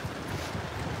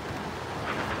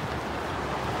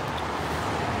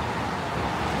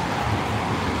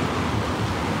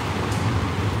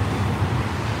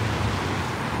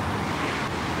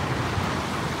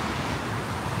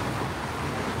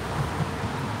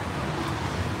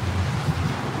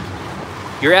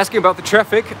 You're asking about the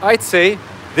traffic? I'd say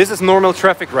this is normal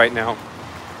traffic right now.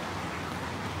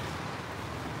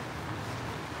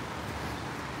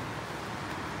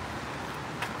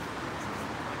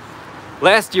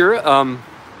 Last year,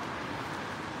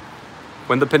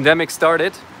 when the pandemic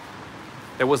started,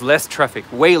 there was less traffic,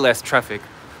 way less traffic.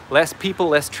 Less people,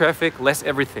 less traffic, less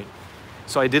everything.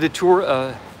 So I did a tour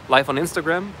live on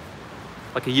Instagram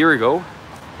like a year ago,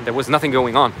 and there was nothing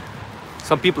going on.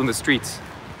 Some people in the streets.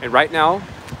 And right now,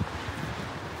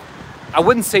 I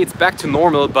wouldn't say it's back to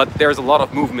normal, but there's a lot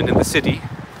of movement in the city.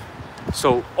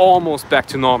 So almost back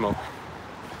to normal.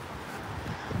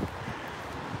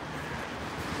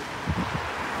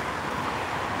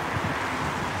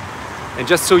 And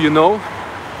just so you know,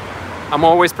 I'm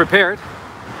always prepared.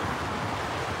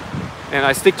 And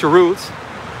I stick to rules.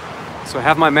 So I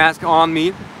have my mask on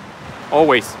me,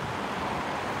 always.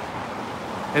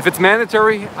 If it's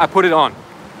mandatory, I put it on.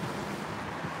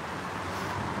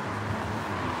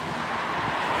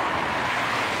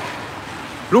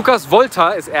 Lukas Volta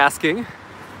is asking,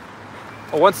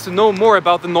 or wants to know more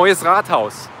about the Neues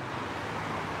Rathaus.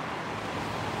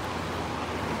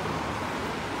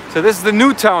 So this is the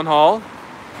new town hall.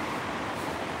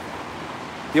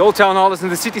 The old town hall is in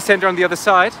the city center on the other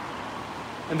side.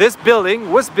 And this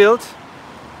building was built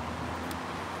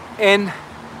in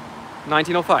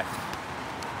 1905.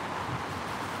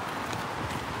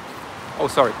 Oh,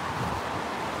 sorry.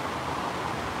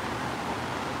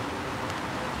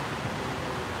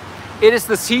 It is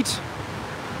the seat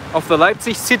of the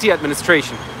Leipzig city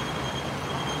administration.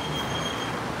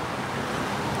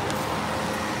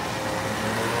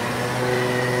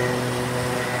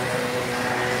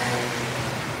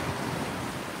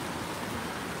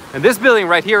 And this building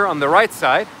right here on the right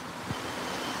side,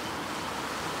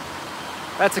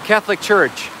 that's a Catholic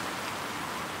church.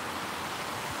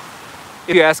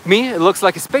 If you ask me, it looks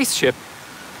like a spaceship,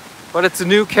 but it's a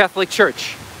new Catholic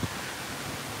church.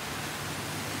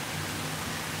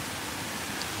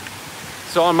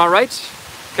 So on my right,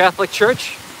 Catholic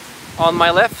church. On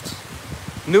my left,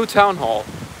 new town hall.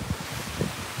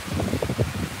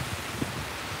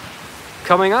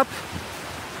 Coming up,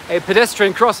 a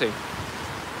pedestrian crossing.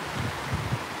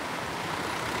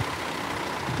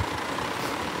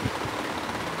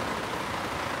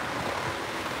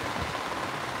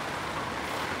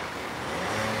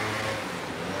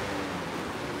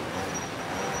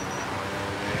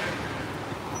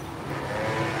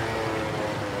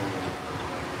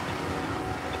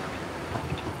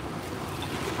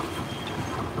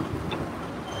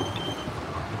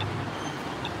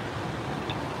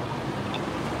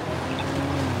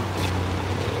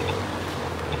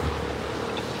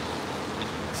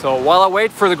 So while I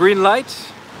wait for the green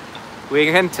light, we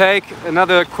can take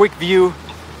another quick view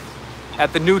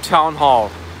at the new town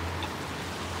hall.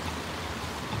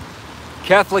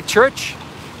 Catholic church,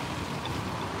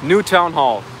 new town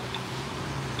hall.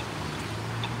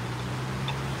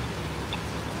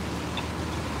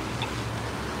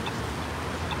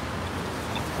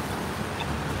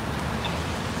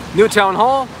 New town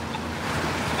hall,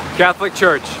 Catholic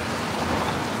church.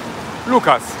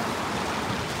 Lukas.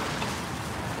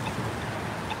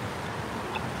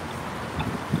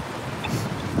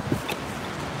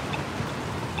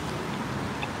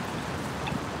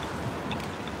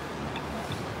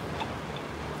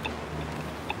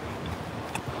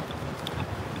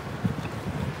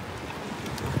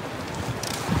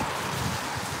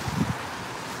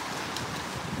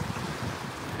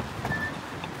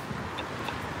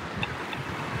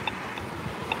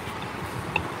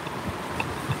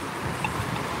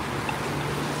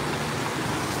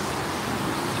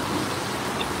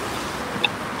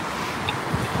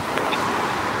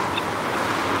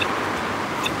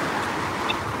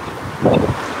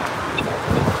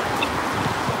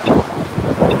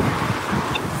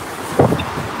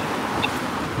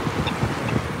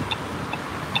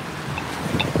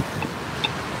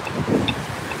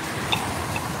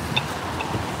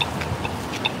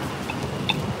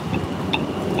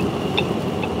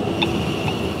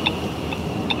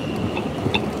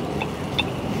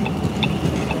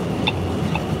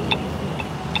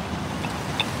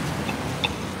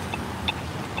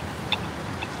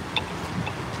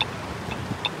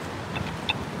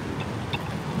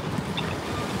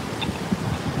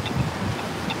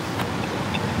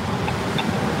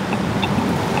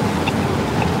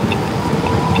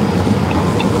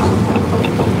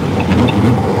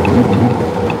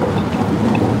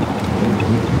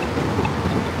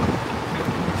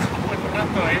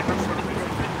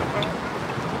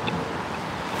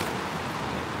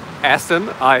 Aston,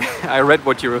 I read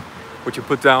what you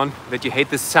put down, that you hate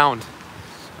this sound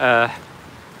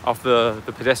of the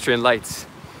pedestrian lights.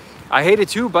 I hate it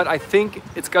too, but I think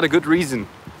it's got a good reason.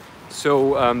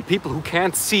 So people who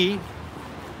can't see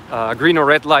a green or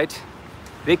red light,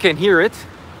 they can hear it.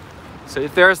 So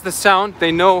if there's the sound,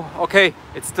 they know, okay,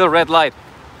 it's still red light.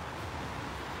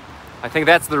 I think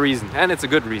that's the reason, and it's a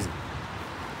good reason.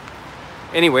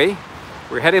 Anyway,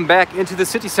 we're heading back into the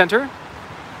city center,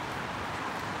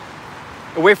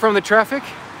 away from the traffic.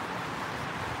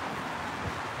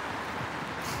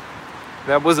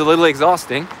 That was a little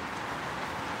exhausting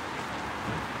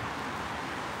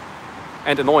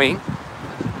and annoying.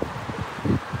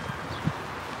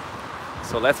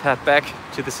 So let's head back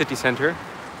to the city center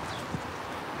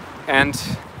and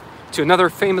to another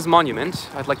famous monument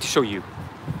I'd like to show you.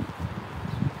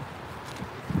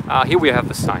 Here we have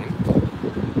the sign.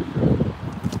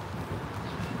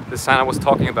 The sign I was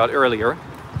talking about earlier.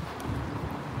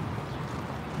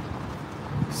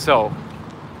 So,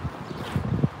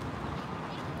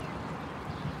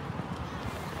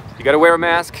 you gotta wear a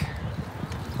mask.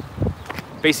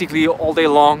 basically all day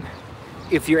long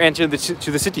if you enter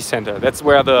to the city center. That's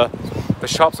where the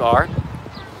shops are.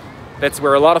 That's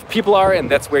where a lot of people are, and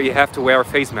that's where you have to wear a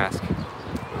face mask.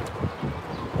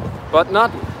 But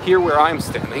not here where I'm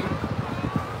standing,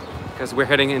 because we're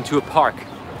heading into a park.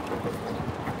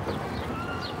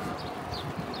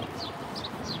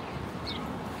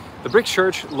 The brick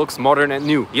church looks modern and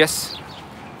new. Yes,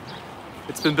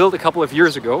 it's been built a couple of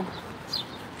years ago.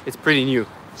 It's pretty new.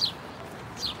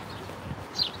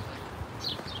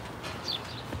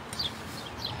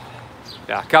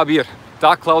 Yeah, Kabir,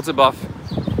 dark clouds above.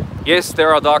 Yes,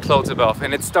 there are dark clouds above,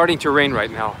 and it's starting to rain right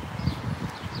now.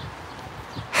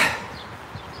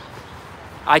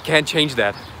 I can't change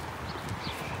that.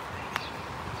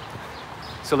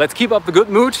 So let's keep up the good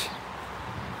mood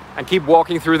and keep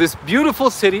walking through this beautiful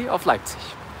city of Leipzig.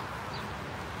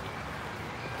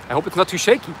 I hope it's not too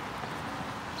shaky.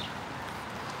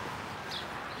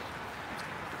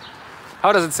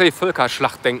 How does it say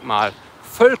Völkerschlachtdenkmal?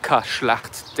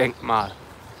 Völkerschlachtdenkmal.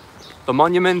 The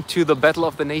monument to the Battle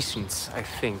of the Nations, I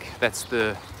think. That's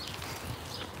the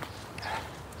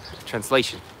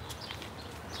translation.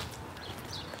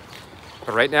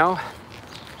 But right now,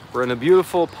 we're in a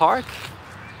beautiful park.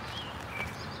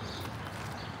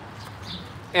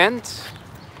 And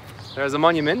there's a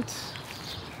monument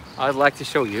I'd like to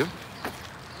show you.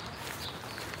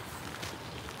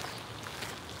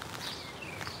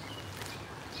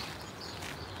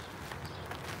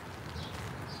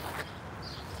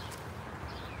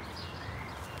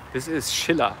 This is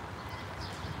Schiller.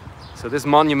 So this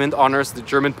monument honors the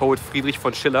German poet Friedrich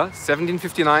von Schiller,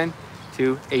 1759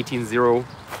 to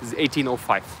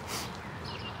 1805.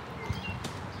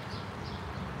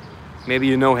 Maybe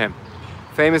you know him.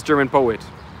 Famous German poet.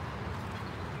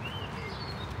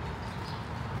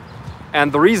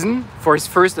 And the reason for his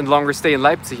first and longer stay in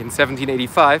Leipzig in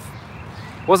 1785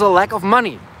 was a lack of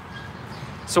money.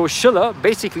 So Schiller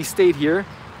basically stayed here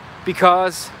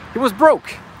because he was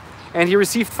broke. And he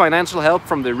received financial help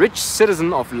from the rich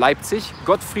citizen of Leipzig,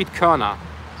 Gottfried Körner.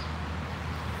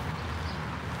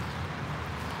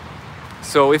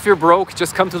 So if you're broke,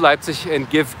 just come to Leipzig and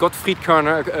give Gottfried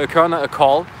Körner a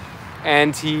call,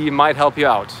 and he might help you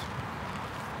out.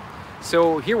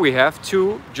 So here we have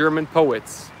two German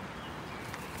poets,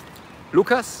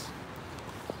 Lukas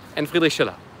and Friedrich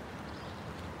Schiller.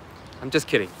 I'm just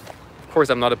kidding. Of course,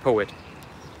 I'm not a poet.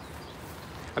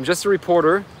 I'm just a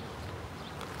reporter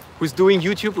who's doing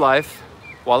YouTube live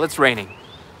while it's raining.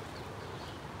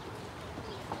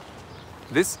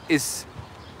 This is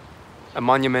a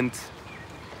monument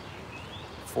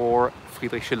for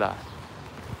Friedrich Schiller.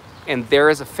 And there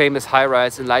is a famous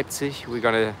high-rise in Leipzig we're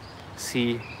gonna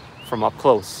see from up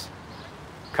close.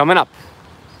 Coming up.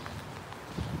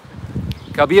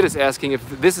 Kabir is asking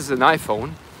if this is an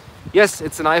iPhone. Yes,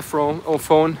 it's an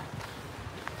iPhone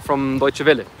from Deutsche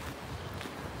Welle.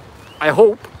 I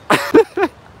hope.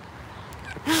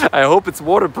 I hope it's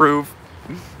waterproof.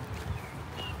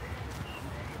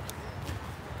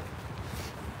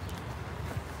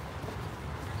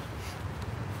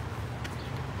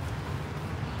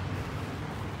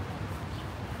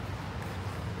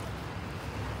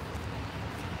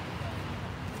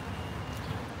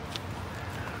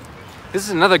 This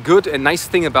is another good and nice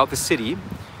thing about the city.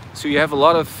 So you have a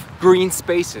lot of green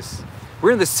spaces.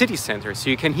 We're in the city center, so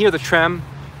you can hear the tram,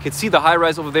 you can see the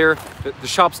high-rise over there, the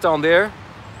shops down there,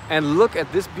 and look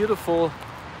at this beautiful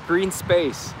green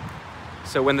space.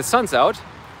 So when the sun's out,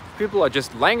 people are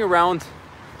just lying around,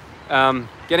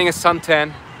 getting a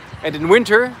suntan. And in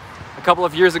winter, a couple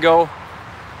of years ago,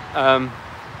 I've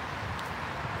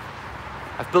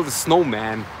built a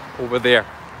snowman over there.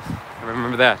 I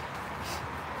remember that.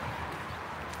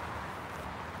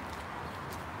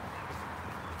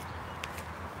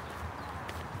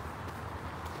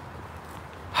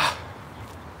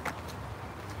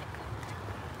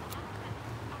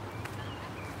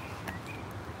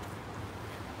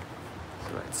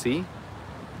 See?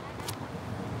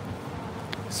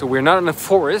 So we're not in a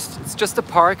forest, it's just a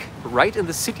park right in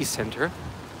the city center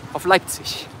of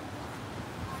Leipzig.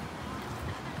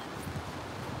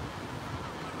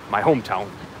 My hometown.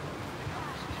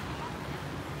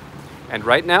 And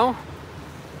right now,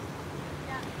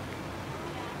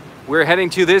 we're heading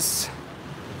to this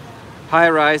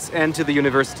high-rise and to the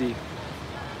university.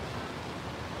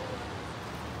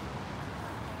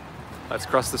 Let's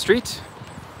cross the street.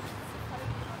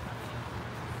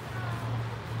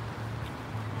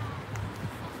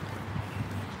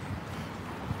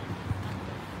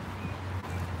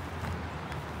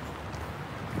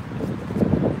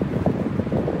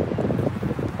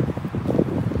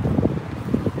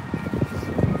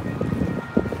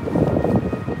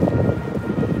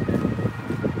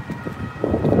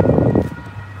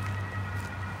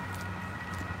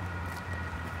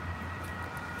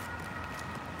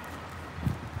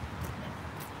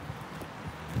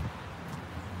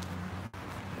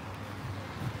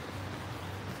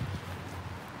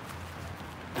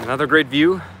 Another great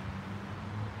view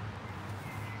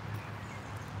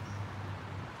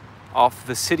of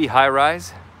the city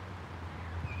high-rise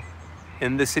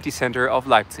in the city center of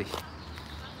Leipzig.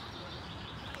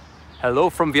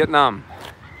 Hello from Vietnam.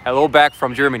 Hello back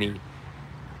from Germany.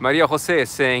 Maria Jose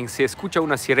is saying, se escucha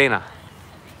una sirena.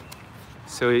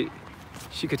 So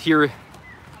she could hear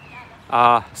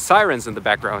sirens in the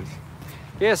background.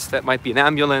 Yes, that might be an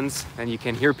ambulance, and you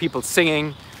can hear people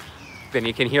singing, then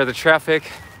you can hear the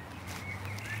traffic.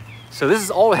 So this is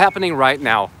all happening right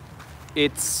now.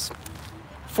 It's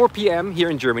 4 p.m. here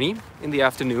in Germany in the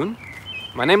afternoon.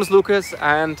 My name is Lukas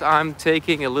and I'm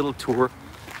taking a little tour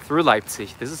through Leipzig.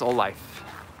 This is all life.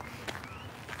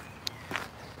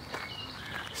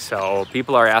 So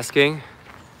people are asking,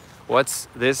 what's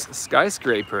this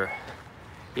skyscraper?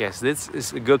 Yes, this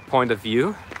is a good point of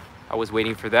view. I was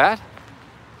waiting for that.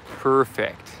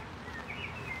 Perfect.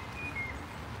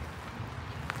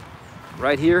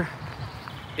 Right here,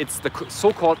 it's the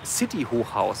so-called City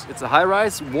Hochhaus. It's a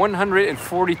high-rise,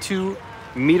 142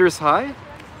 meters high.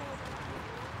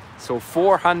 So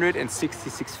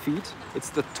 466 feet. It's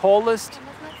the tallest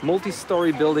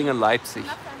multi-story building in Leipzig.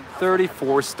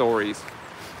 34 stories.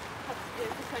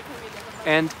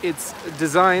 And it's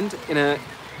designed in a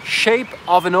shape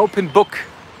of an open book.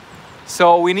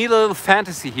 So we need a little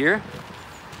fantasy here.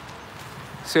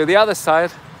 So the other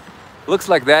side looks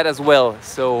like that as well.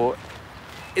 So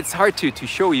it's hard to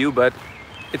show you, but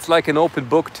it's like an open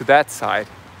book to that side.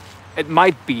 It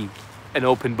might be an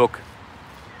open book.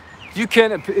 You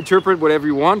can interpret whatever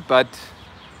you want, but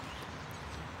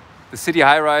the city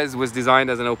high-rise was designed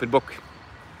as an open book.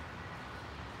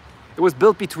 It was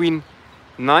built between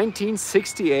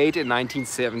 1968 and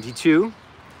 1972.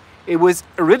 It was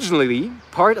originally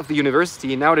part of the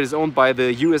university, and now it is owned by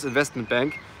the US investment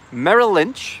bank Merrill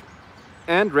Lynch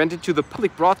and rented to the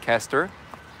public broadcaster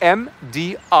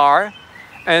MDR.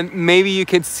 And maybe you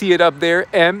can see it up there,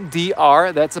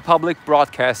 MDR, that's a public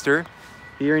broadcaster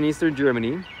here in Eastern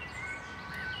Germany.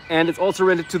 And it's also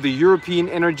rented to the European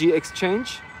Energy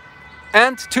Exchange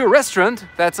and to a restaurant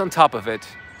that's on top of it.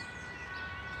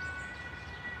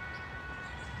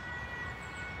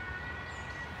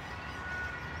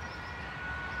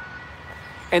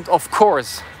 And of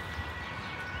course,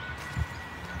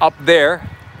 up there's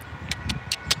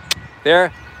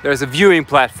a viewing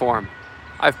platform.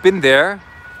 I've been there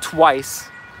twice.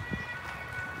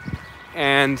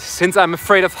 And since I'm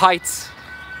afraid of heights,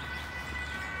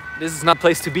 this is not a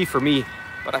place to be for me.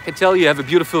 But I can tell you have a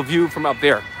beautiful view from up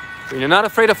there. When you're not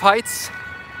afraid of heights,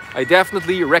 I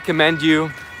definitely recommend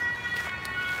you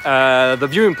the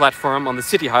viewing platform on the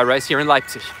city high-rise here in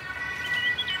Leipzig.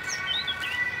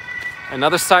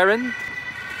 Another siren.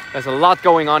 There's a lot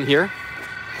going on here.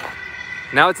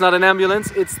 Now it's not an ambulance,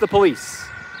 it's the police.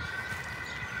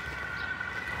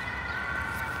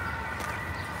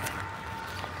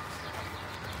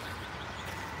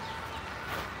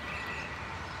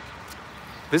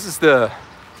 This is the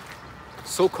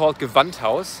so-called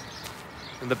Gewandhaus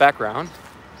in the background.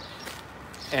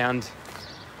 And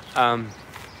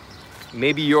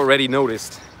maybe you already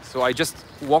noticed. So I just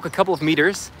walk a couple of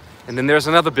meters and then there's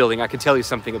another building I can tell you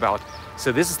something about.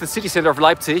 So this is the city center of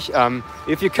Leipzig.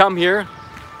 If you come here,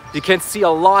 you can see a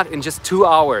lot in just 2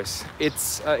 hours.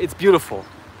 It's beautiful.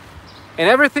 And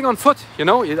everything on foot, you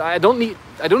know, I don't need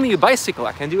a bicycle.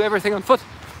 I can do everything on foot.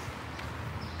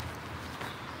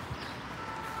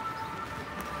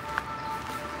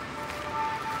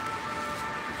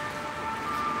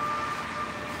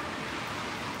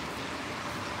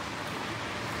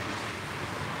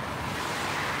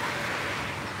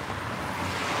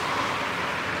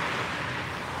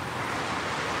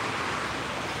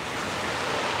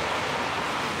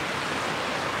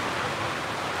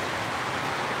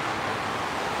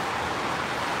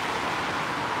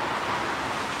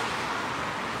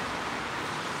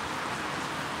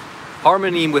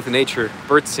 Harmony with nature,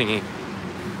 birds singing.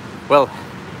 Well,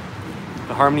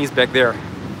 the harmony is back there.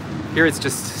 Here it's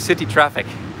just city traffic,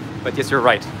 but yes, you're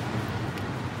right.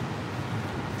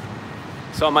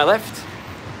 So on my left,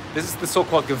 this is the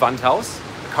so-called Gewandhaus,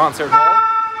 the concert hall.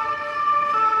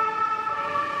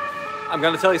 I'm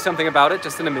gonna tell you something about it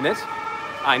just in a minute.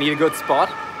 I need a good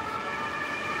spot.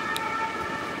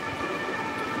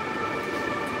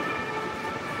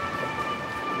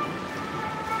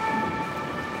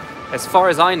 As far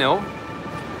as I know,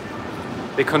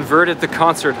 they converted the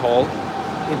concert hall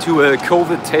into a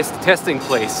COVID testing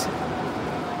place.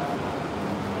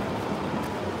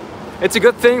 It's a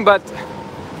good thing, but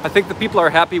I think the people are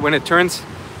happy when it turns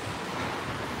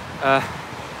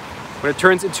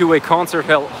into a concert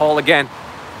hall again,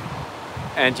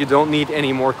 and you don't need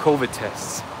any more COVID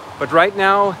tests. But right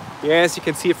now, yes, you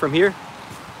can see it from here.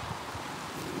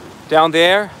 Down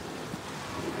there,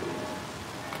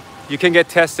 you can get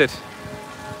tested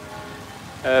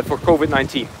for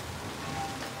COVID-19.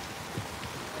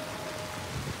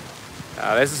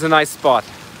 This is a nice spot.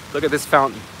 Look at this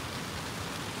fountain.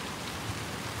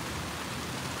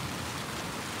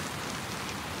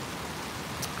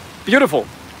 Beautiful.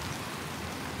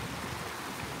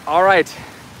 All right.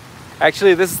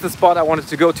 Actually, this is the spot I wanted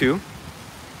to go to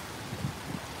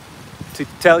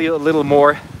tell you a little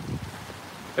more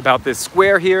about this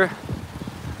square here,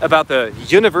 about the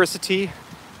university,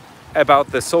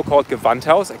 about the so-called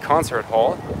Gewandhaus, a concert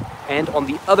hall, and on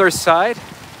the other side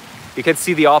you can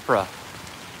see the opera.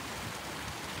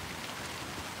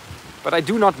 But I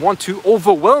do not want to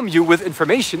overwhelm you with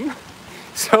information,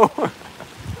 so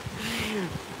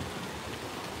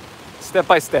step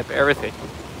by step, everything.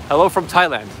 Hello from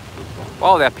Thailand.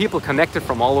 Wow, there are people connected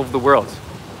from all over the world.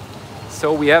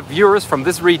 So we have viewers from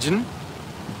this region.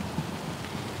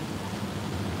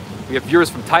 We have viewers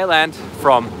from Thailand,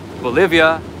 from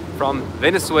Bolivia, from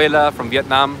Venezuela, from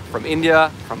Vietnam, from India,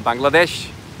 from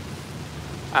Bangladesh.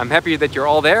 I'm happy that you're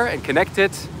all there and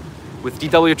connected with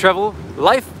DW Travel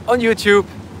live on YouTube.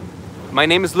 My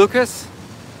name is Lukas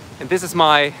and this is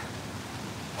my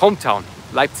hometown,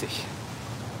 Leipzig.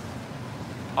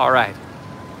 All right.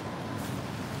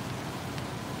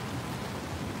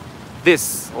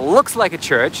 This looks like a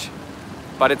church,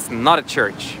 but it's not a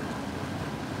church.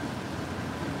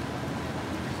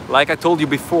 Like I told you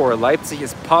before, Leipzig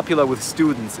is popular with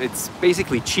students. It's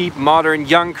basically cheap, modern,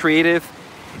 young, creative,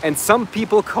 and some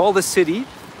people call the city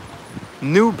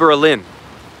New Berlin.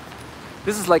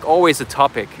 This is like always a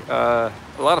topic. A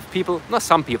lot of people, not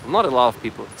some people, not a lot of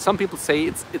people, some people say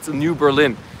it's a New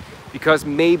Berlin because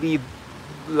maybe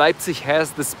Leipzig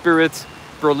has the spirit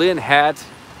Berlin had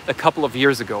a couple of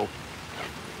years ago.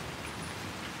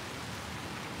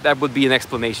 That would be an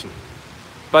explanation.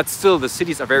 But still, the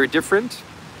cities are very different.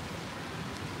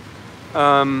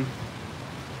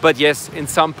 But yes, in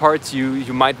some parts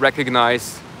you might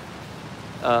recognize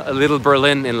a little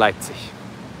Berlin in Leipzig.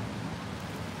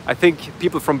 I think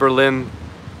people from Berlin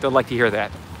don't like to hear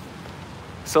that.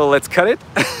 So let's cut it.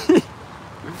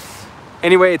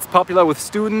 Anyway, it's popular with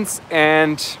students,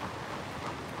 and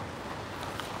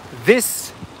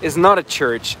this is not a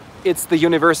church, it's the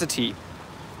university.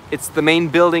 It's the main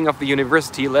building of the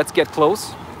university. Let's get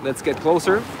close. Let's get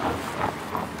closer.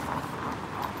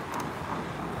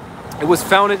 It was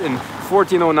founded in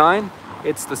 1409.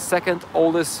 It's the second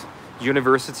oldest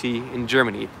university in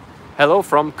Germany. Hello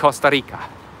from Costa Rica.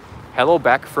 Hello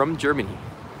back from Germany.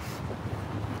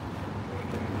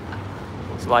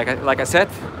 So like I said,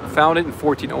 founded in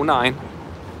 1409.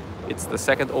 It's the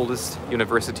second oldest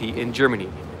university in Germany.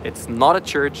 It's not a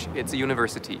church, it's a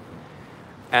university.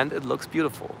 And it looks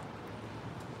beautiful.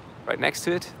 Right next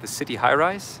to it, the city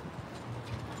high-rise.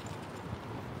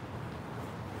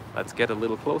 Let's get a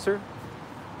little closer.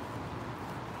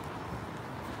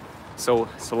 So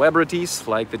celebrities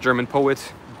like the German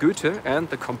poet Goethe and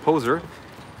the composer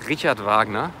Richard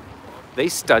Wagner, they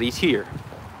studied here.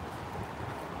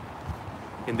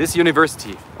 In this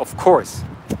university, of course.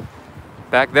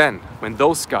 Back then, when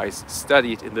those guys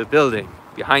studied in the building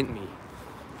behind me,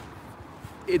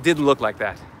 it didn't look like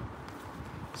that.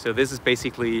 So this is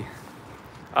basically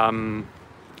a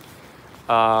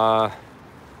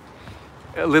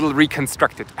little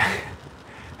reconstructed.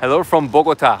 Hello from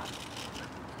Bogota.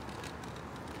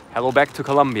 Hello back to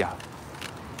Colombia.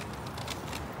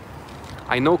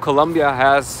 I know Colombia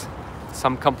has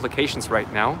some complications right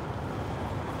now.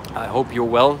 I hope you're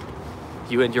well,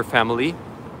 you and your family.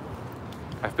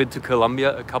 I've been to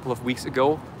Colombia a couple of weeks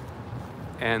ago,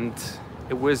 and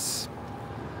it was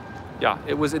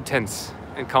intense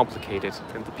and complicated,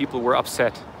 and the people were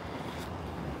upset.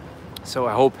 So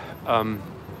I hope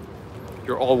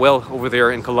you're all well over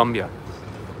there in Colombia.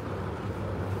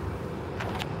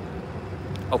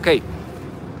 Okay.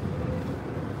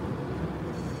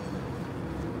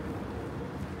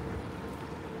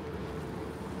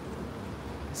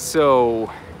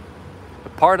 So, a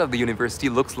part of the university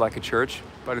looks like a church,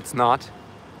 but it's not,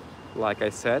 like I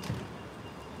said.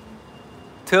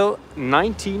 Till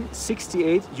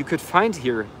 1968, you could find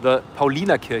here the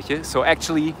Paulinerkirche. So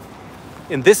actually,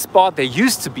 in this spot, there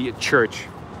used to be a church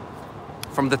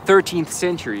from the 13th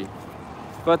century.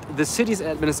 But the city's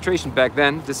administration back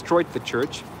then destroyed the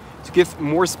church to give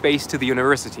more space to the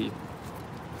university.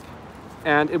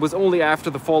 And it was only after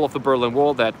the fall of the Berlin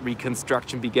Wall that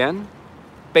reconstruction began,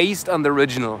 based on the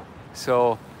original.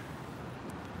 So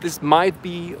this might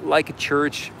be like a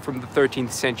church from the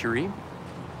 13th century.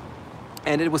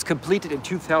 And it was completed in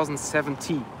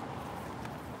 2017.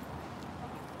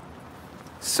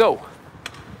 So,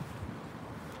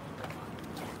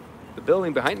 the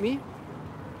building behind me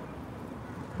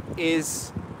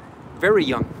is very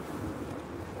young.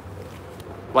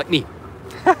 Like me.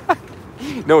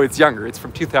 No, it's younger. It's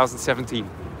from 2017.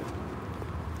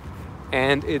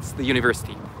 And it's the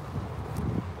university.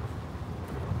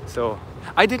 So,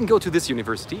 I didn't go to this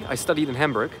university. I studied in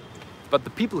Hamburg. But the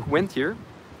people who went here,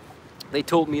 they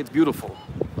told me it's beautiful.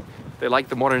 They like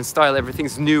the modern style.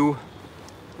 Everything's new.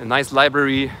 A nice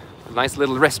library. A nice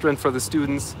little restaurant for the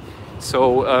students.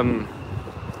 So,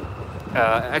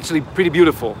 actually pretty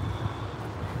beautiful.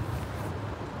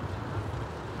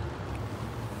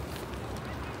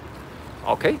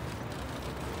 Okay,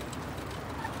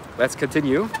 let's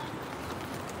continue.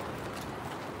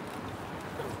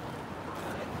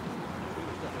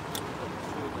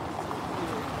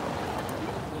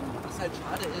 Was halt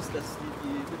schade ist, dass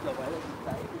die mittlerweile die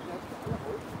kleinen alle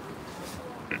hoch.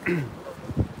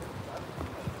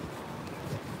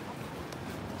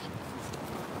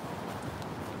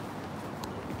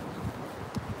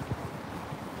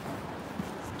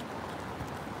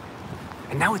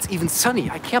 And now it's even sunny.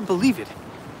 I can't believe it.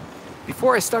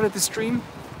 Before I started the stream,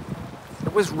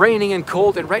 it was raining and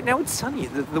cold, and right now it's sunny.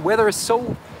 The weather is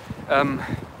so,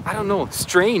 I don't know,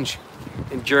 strange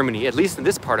in Germany, at least in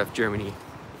this part of Germany.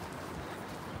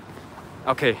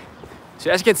 Okay,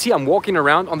 so as you can see, I'm walking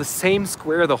around on the same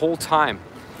square the whole time,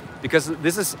 because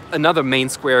this is another main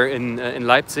square in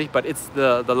Leipzig, but it's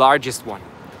the largest one.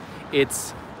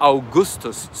 It's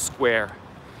Augustus Square.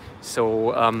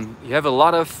 So you have a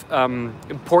lot of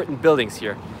important buildings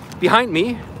here. Behind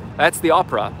me, that's the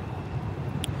opera.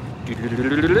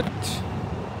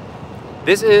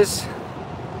 This is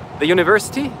the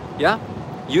university, yeah?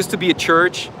 Used to be a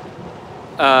church,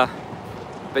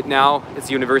 but now it's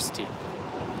a university.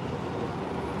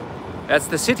 That's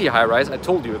the city high-rise I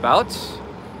told you about.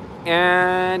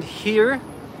 And here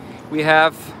we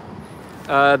have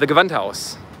the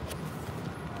Gewandhaus.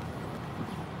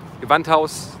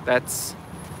 Gewandhaus, that's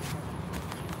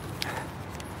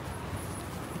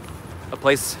a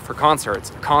place for concerts,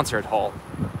 a concert hall.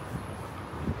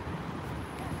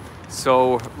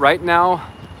 So right now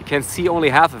you can see only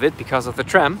half of it because of the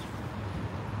tram,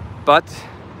 but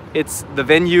it's the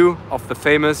venue of the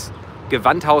famous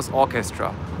Gewandhaus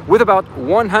Orchestra. With about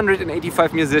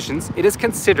 185 musicians, it is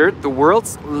considered the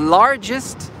world's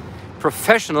largest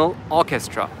professional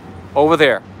orchestra over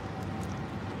there.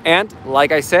 And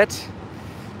like I said,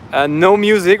 no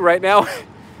music right now.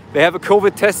 They have a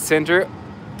COVID test center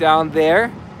down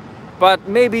there, but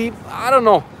maybe, I don't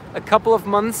know, a couple of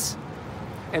months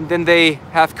and then they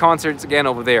have concerts again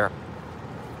over there.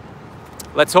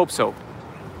 Let's hope so.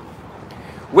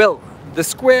 Well, the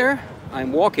square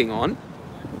I'm walking on,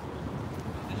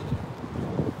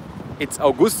 it's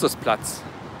Augustusplatz.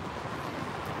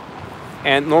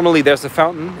 And normally there's a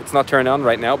fountain. It's not turned on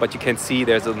right now, but you can see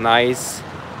there's a nice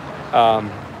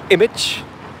image,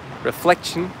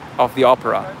 reflection of the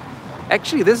opera.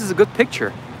 Actually, this is a good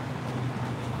picture.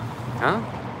 Huh?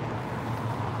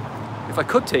 If I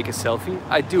could take a selfie,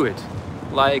 I'd do it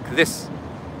like this.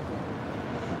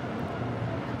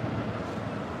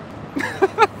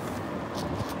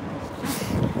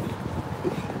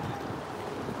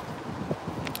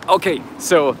 Okay,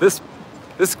 so this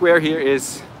square here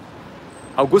is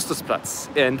Augustusplatz,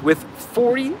 and with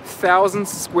 40,000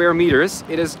 square meters,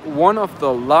 it is one of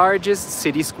the largest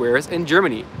city squares in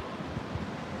Germany.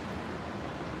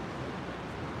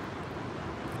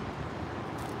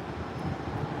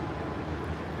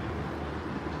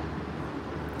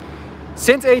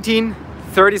 Since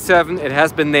 1837, it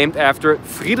has been named after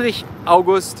Friedrich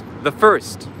August I,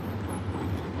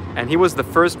 and he was the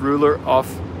first ruler of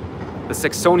the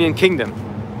Saxonian kingdom.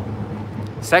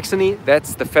 Saxony,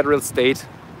 that's the federal state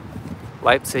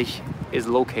Leipzig is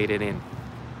located in.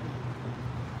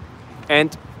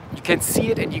 And you can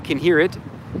see it and you can hear it.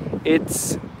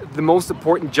 It's the most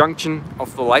important junction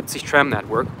of the Leipzig tram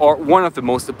network, or one of the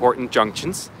most important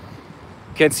junctions.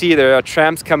 You can see there are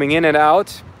trams coming in and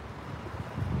out.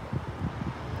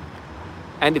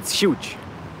 And it's huge.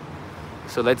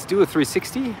 So let's do a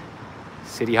 360.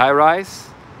 City high-rise,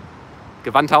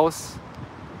 Gewandhaus,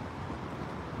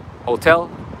 hotel,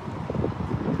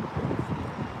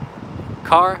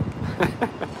 car.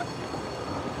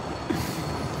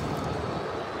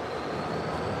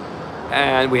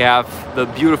 And we have the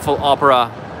beautiful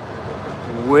opera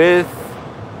with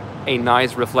a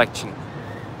nice reflection.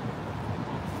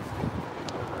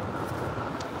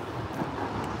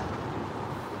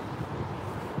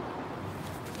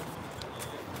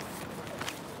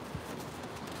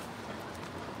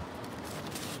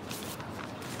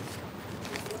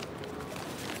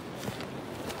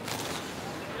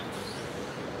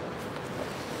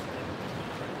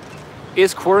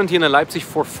 Is quarantine in Leipzig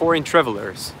for foreign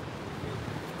travelers?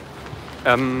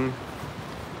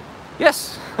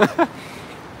 Yes.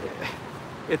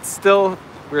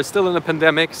 We're still in a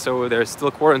pandemic, so there's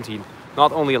still quarantine.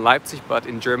 Not only in Leipzig, but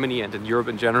in Germany and in Europe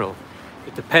in general.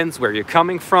 It depends where you're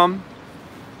coming from.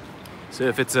 So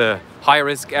if it's a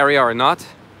high-risk area or not.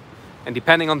 And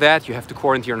depending on that, you have to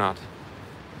quarantine or not.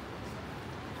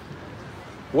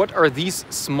 What are these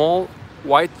small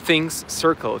white things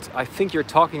circled? I think you're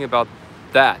talking about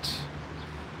that.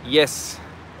 Yes.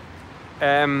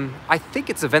 I think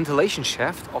it's a ventilation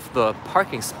shaft of the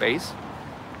parking space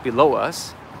below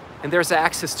us. And there's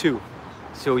access too.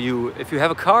 So if you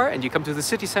have a car and you come to the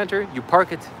city center, you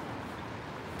park it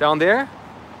down there.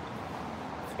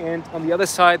 And on the other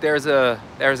side, there's an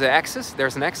access,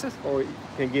 or you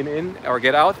can get in or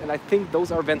get out. And I think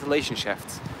those are ventilation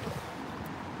shafts.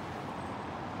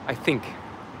 I think.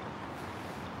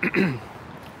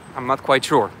 I'm not quite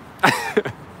sure.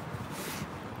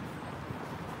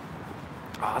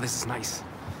 Oh, this is nice.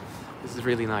 This is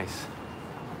really nice.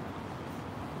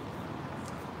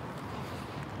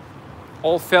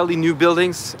 All fairly new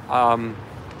buildings.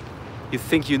 You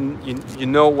think you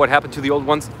know what happened to the old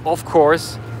ones? Of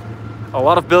course. A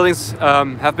lot of buildings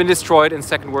have been destroyed in the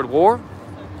Second World War.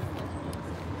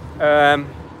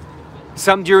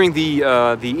 Some during the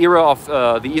era of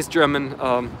the East German,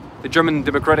 the German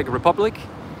Democratic Republic,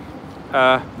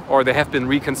 or they have been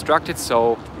reconstructed.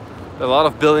 So a lot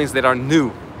of buildings that are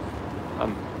new,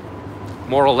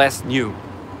 more or less new.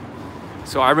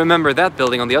 So I remember that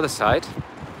building on the other side.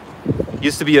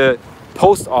 Used to be a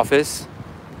post office,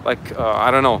 like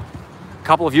I don't know, a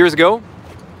couple of years ago.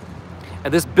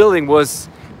 And this building was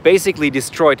basically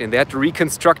destroyed, and they had to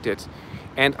reconstruct it.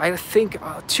 And I think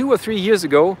 2 or 3 years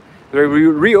ago, they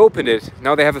reopened it.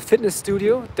 Now they have a fitness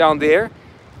studio down there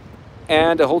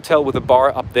and a hotel with a bar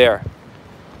up there.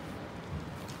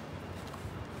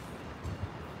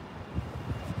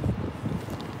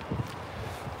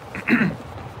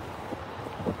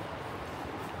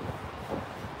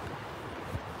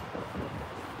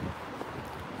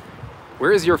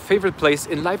 Where is your favorite place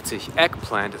in Leipzig?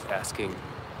 Eggplant is asking.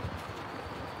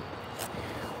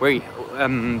 Wait,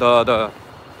 the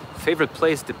favorite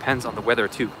place depends on the weather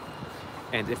too.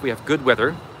 And if we have good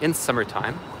weather in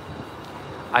summertime,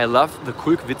 I love the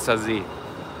Kulkwitzer See.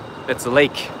 That's a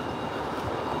lake.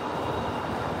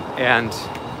 And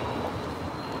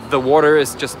the water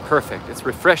is just perfect. It's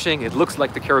refreshing. It looks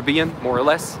like the Caribbean, more or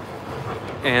less.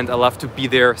 And I love to be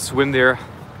there, swim there,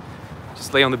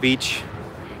 just lay on the beach.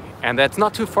 And that's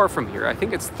not too far from here. I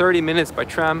think it's 30 minutes by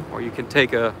tram, or you can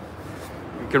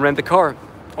rent a car,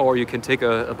 or you can take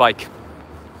a bike.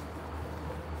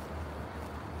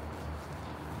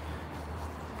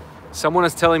 Someone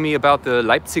is telling me about the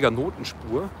Leipziger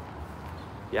Notenspur.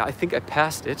 Yeah, I think I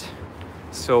passed it.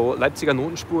 So Leipziger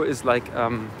Notenspur is like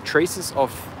traces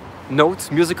of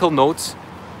notes, musical notes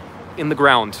in the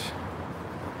ground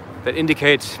that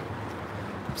indicate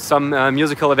some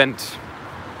musical event.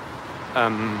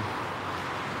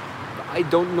 I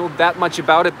don't know that much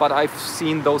about it, but I've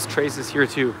seen those traces here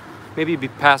too. Maybe we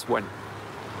passed one.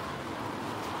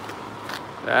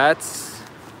 That's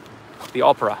the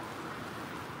opera.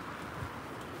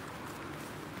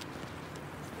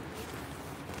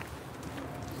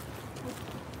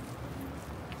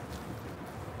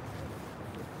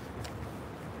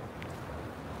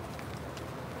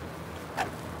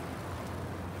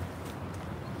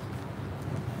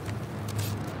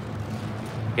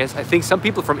 Yes, I think some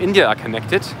people from India are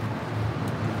connected.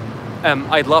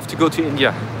 I'd love to go to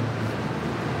India.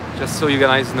 Just so you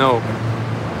guys know.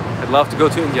 I'd love to go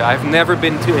to India. I've never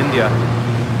been to India.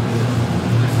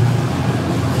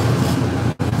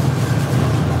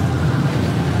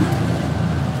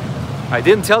 I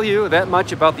didn't tell you that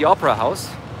much about the Opera House.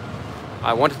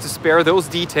 I wanted to spare those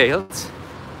details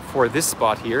for this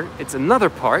spot here. It's another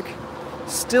park,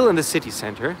 still in the city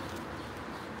center.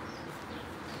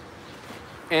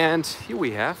 And here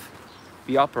we have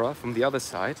the opera from the other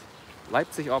side.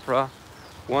 Leipzig Opera,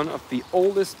 one of the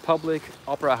oldest public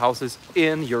opera houses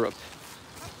in Europe.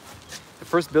 The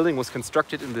first building was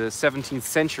constructed in the 17th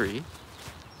century.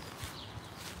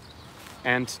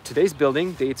 And today's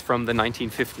building dates from the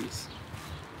 1950s.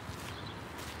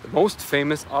 The most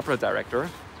famous opera director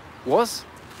was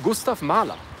Gustav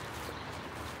Mahler.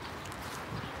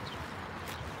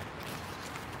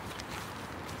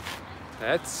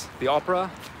 That's the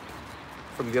opera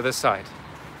from the other side.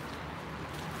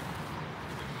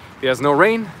 There's no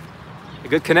rain, a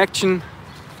good connection.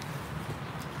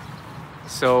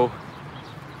 So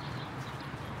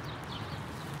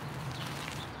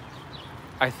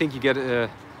I think you get a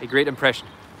great impression.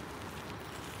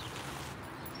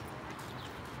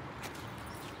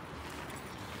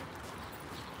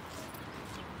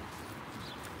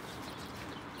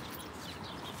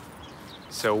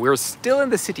 So we're still in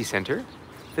the city center.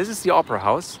 This is the Opera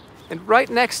House. And right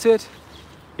next to it,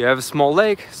 you have a small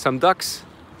lake, some ducks,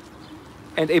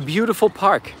 and a beautiful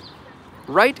park.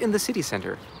 Right in the city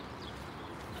center.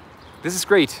 This is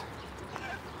great.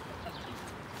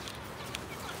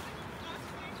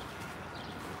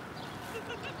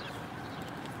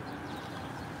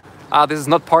 This is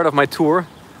not part of my tour,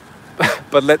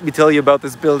 but let me tell you about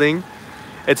this building.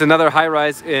 It's another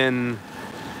high-rise in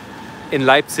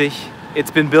Leipzig. It's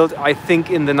been built, I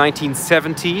think, in the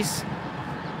 1970s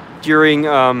during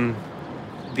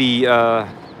the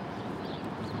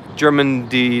German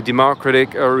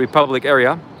Democratic Republic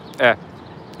era.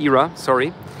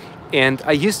 And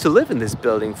I used to live in this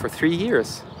building for 3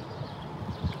 years.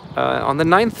 On the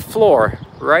 9th floor,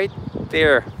 right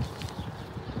there.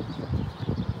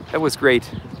 That was great.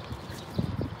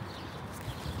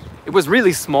 It was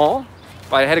really small,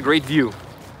 but I had a great view.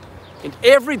 And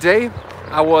every day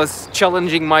I was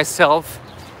challenging myself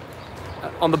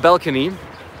on the balcony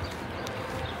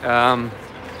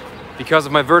because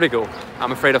of my vertigo.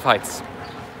 I'm afraid of heights.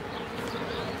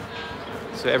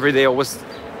 So every day I was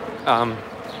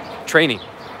training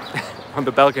on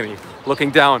the balcony,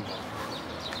 looking down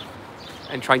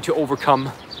and trying to overcome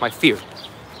my fear.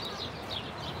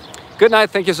 Good night,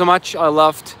 thank you so much. I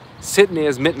loved Sydney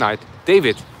as midnight.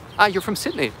 David, you're from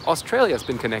Sydney. Australia has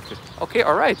been connected. Okay,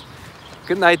 all right.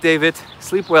 Good night, David.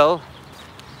 Sleep well.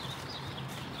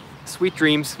 Sweet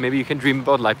dreams. Maybe you can dream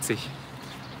about Leipzig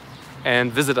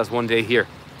and visit us one day here.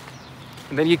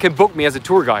 And then you can book me as a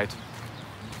tour guide.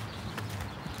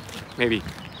 Maybe.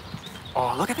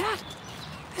 Oh, look at that.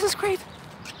 This is great.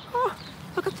 Oh,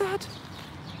 look at that.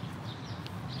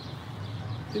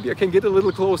 Maybe I can get a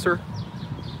little closer.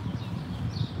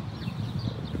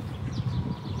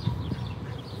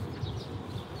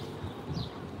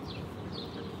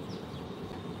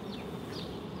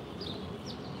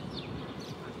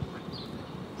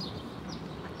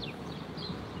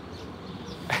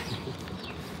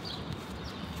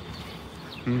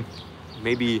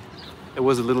 Maybe it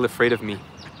was a little afraid of me,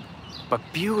 but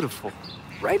beautiful,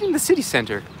 right in the city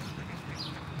center.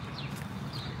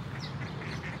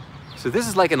 So this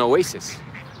is like an oasis.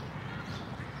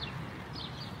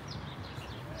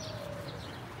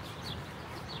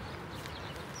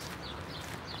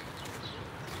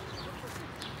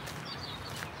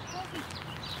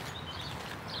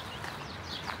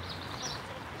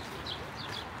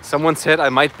 Someone said I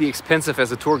might be expensive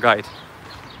as a tour guide.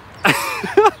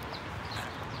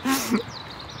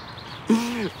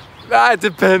 It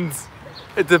depends.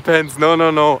 It depends.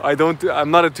 No.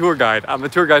 I'm not a tour guide. I'm a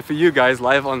tour guide for you guys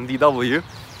live on DW.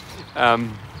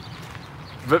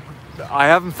 But I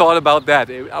haven't thought about that.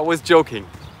 I was joking.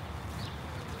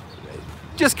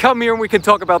 Just come here and we can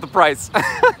talk about the price.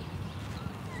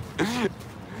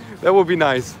 That would be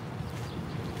nice.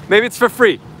 Maybe it's for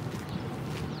free.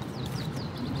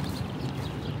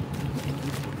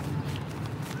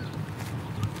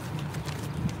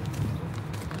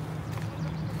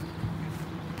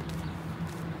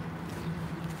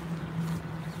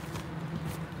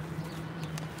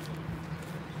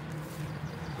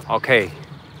 Okay,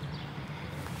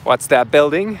 what's that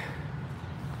building?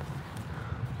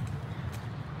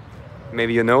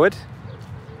 Maybe you know it?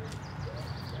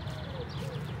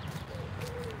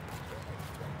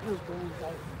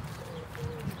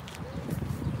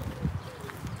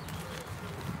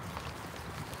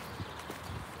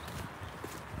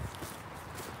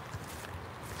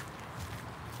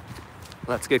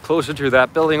 Let's get closer to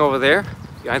that building over there,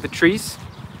 behind the trees.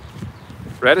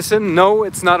 Radisson? No,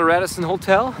 it's not a Radisson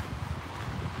hotel.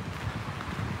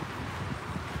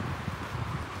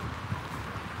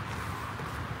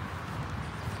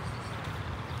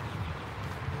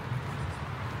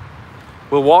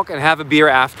 We'll walk and have a beer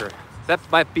after. That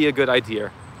might be a good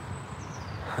idea.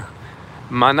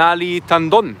 Manali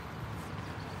Tandon.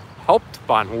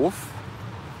 Hauptbahnhof.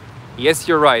 Yes,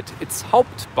 you're right. It's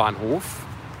Hauptbahnhof.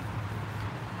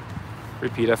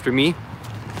 Repeat after me.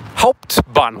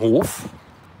 Hauptbahnhof.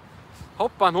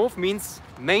 Hauptbahnhof means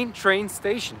main train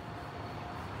station.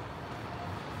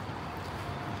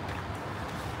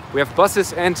 We have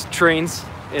buses and trains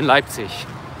in Leipzig.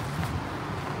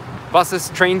 Buses,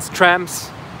 trains, trams,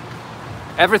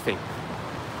 everything.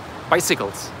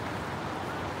 Bicycles.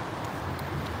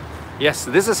 Yes,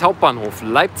 this is Hauptbahnhof,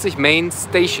 Leipzig main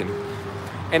station.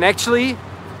 And actually,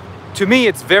 to me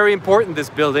it's very important, this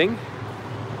building,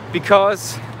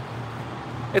 because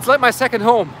it's like my second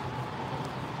home.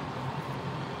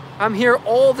 I'm here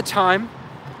all the time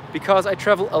because I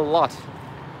travel a lot.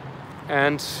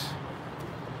 And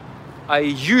I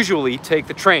usually take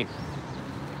the train.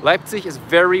 Leipzig is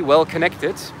very well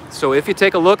connected. So if you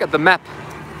take a look at the map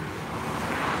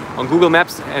on Google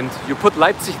Maps and you put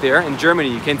Leipzig there in Germany,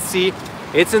 you can see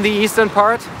it's in the eastern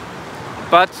part,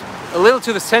 but a little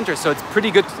to the center, so it's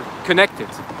pretty good connected.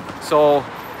 So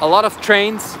a lot of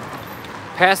trains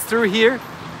pass through here,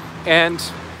 and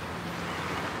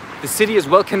the city is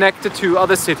well connected to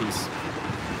other cities.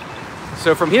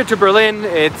 So from here to Berlin,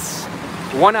 it's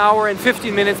 1 hour and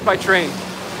 15 minutes by train.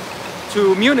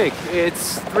 To Munich,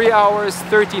 it's 3 hours,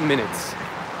 13 minutes,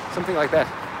 something like that.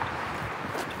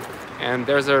 And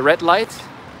there's a red light,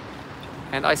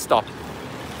 and I stop.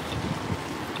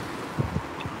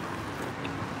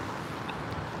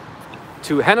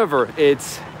 To Hanover,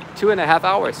 it's 2.5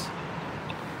 hours.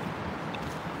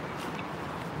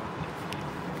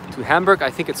 To Hamburg,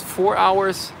 I think it's 4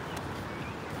 hours.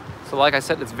 So like I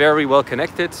said, it's very well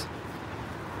connected.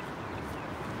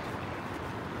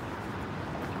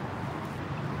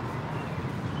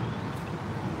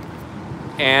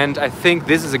 And I think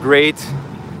this is a great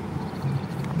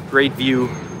view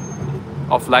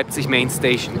of Leipzig main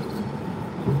station.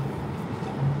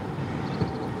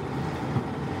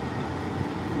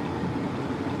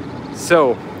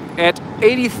 So at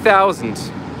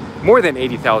 80,000, more than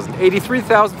 80,000,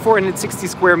 83,460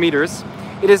 square meters,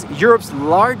 it is Europe's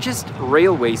largest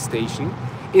railway station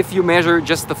if you measure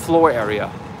just the floor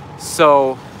area.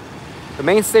 So the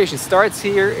main station starts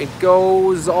here, it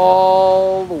goes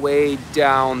all the way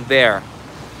down there.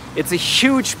 It's a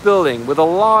huge building with a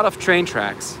lot of train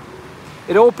tracks.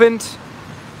 It opened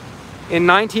in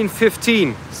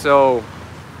 1915, so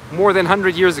more than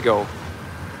 100 years ago.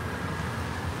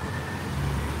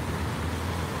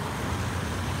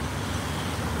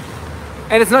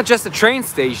 And it's not just a train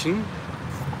station,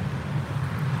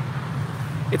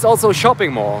 it's also a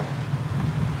shopping mall.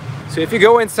 So if you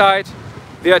go inside,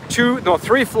 there are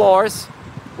 3 floors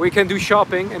where you can do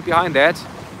shopping, and behind that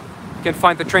you can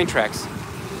find the train tracks.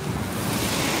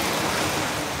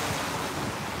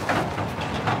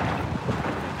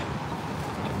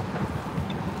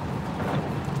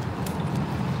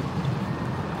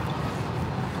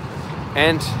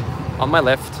 And on my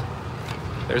left,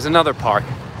 there's another park.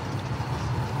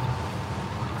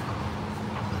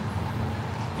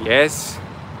 Yes,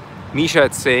 Misha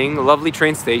is saying, lovely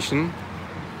train station.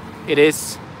 It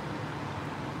is.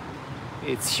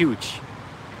 It's huge.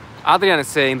 Adrian is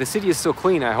saying, the city is so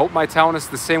clean. I hope my town is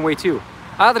the same way too.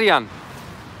 Adrian,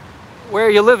 where are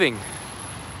you living?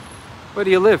 Where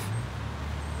do you live?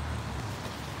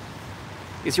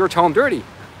 Is your town dirty?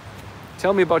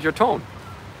 Tell me about your town.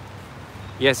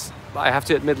 Yes, I have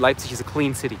to admit, Leipzig is a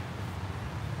clean city.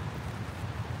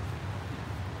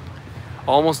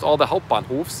 Almost all the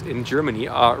Hauptbahnhofs in Germany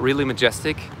are really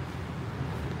majestic.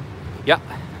 Yeah.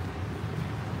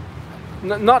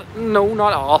 Not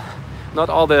all. Not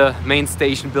all the main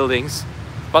station buildings,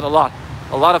 but a lot.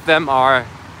 A lot of them are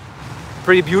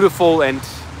pretty beautiful and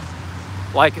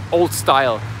like old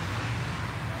style.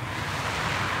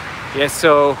 Yes,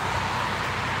 so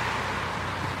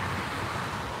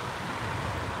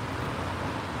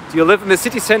do you live in the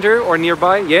city center or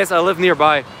nearby? Yes, I live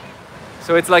nearby.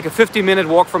 So it's like a 50-minute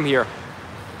walk from here.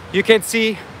 You can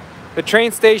see the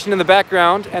train station in the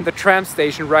background and the tram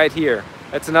station right here.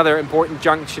 That's another important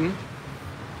junction.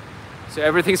 So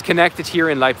everything's connected here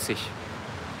in Leipzig.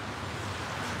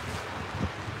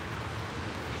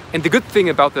 And the good thing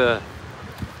about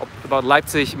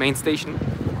Leipzig main station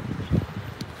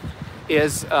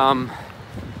is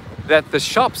that the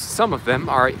shops, some of them,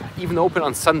 are even open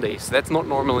on Sundays. That's not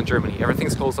normal in Germany.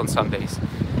 Everything's closed on Sundays.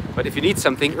 But if you need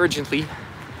something urgently,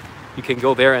 you can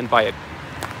go there and buy it.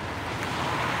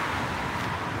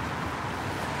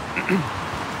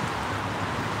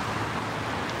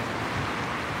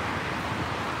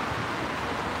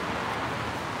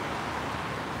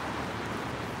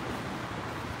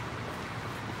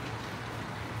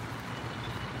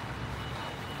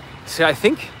 So I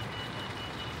think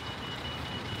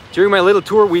during my little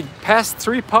tour we passed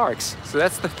 3 parks. So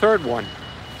that's the 3rd one.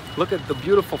 Look at the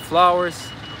beautiful flowers.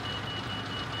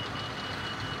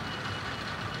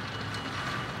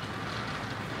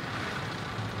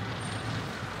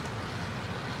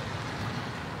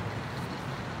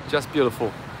 Just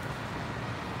beautiful.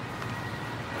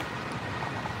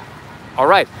 All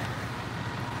right.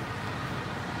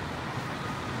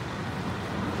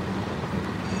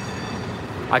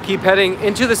 I keep heading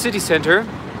into the city center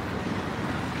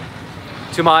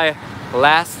to my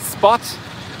last spot.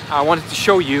 I wanted to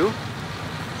show you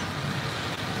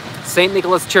St.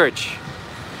 Nikolai Church.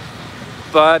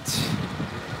 But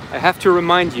I have to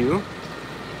remind you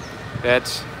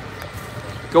that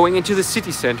going into the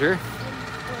city center,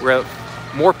 where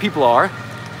more people are,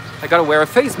 I gotta wear a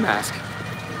face mask.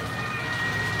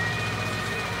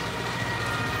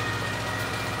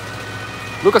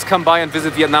 Lukas, come by and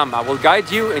visit Vietnam. I will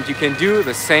guide you and you can do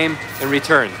the same in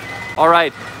return. All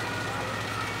right,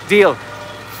 deal.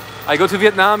 I go to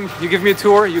Vietnam, you give me a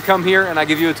tour, you come here and I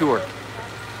give you a tour.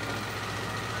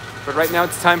 But right now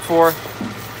it's time for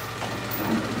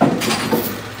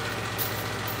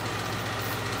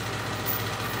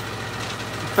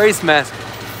face mask.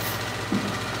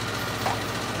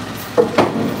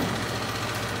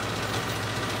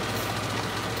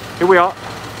 Here we are,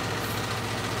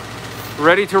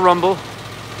 ready to rumble.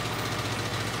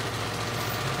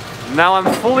 Now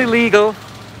I'm fully legal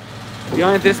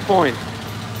behind this point.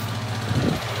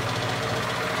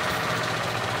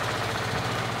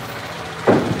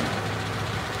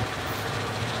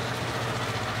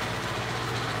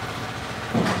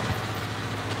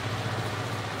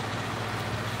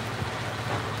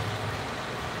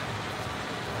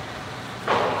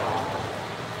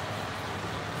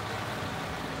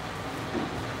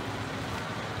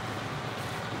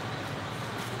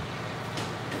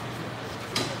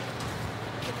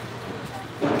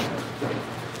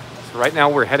 Right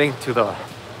now we're heading to the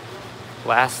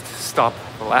last stop,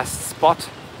 the last spot,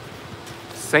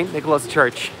 St. Nikolai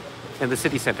Church in the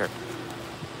city center.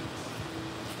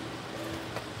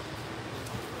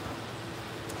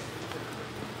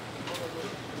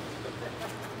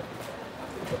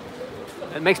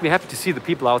 It makes me happy to see the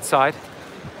people outside,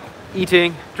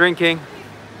 eating, drinking,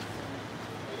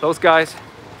 those guys,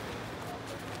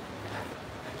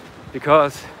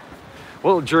 because,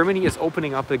 well, Germany is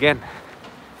opening up again.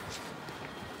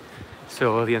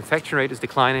 So the infection rate is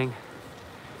declining.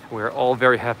 We're all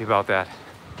very happy about that.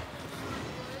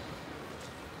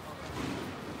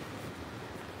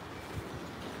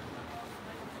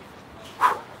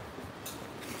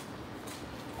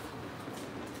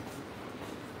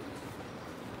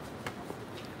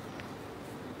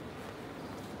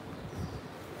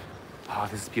 Oh,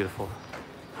 this is beautiful.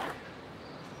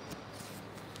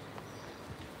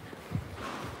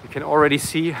 You can already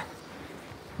see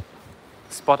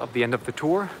spot at the end of the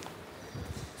tour,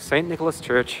 St. Nikolai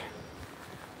Church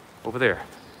over there.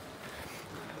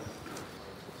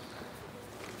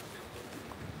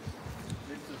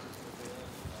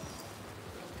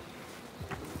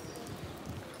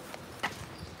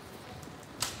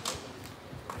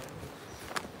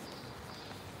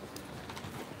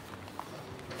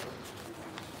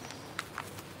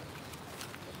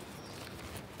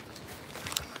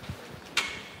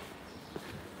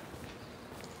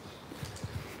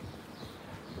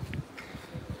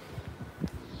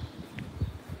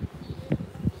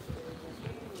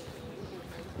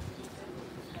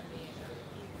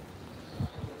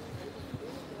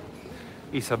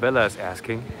 Isabella is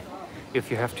asking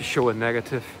if you have to show a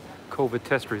negative COVID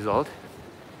test result.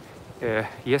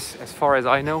 Yes, as far as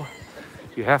I know,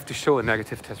 you have to show a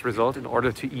negative test result in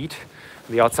order to eat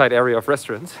in the outside area of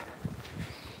restaurants.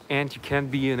 And you can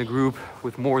be in a group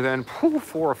with more than 4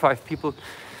 or 5 people.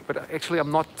 But actually,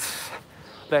 I'm not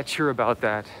that sure about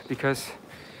that because,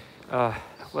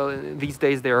 well, these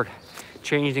days they're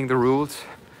changing the rules.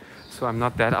 So I'm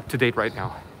not that up to date right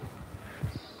now.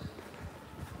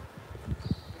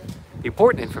 The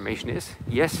important information is,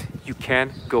 yes, you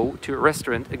can go to a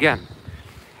restaurant again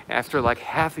after like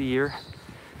half a year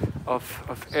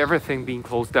of everything being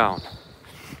closed down.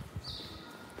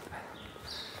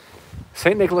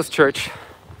 St. Nikolai Church,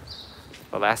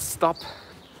 the last stop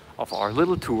of our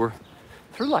little tour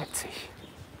through Leipzig.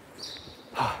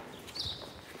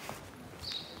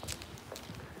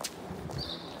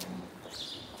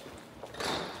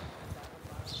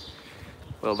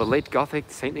 Well, the late Gothic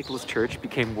St. Nikolai Church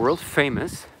became world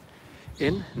famous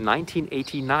in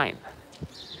 1989.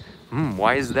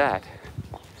 Why is that?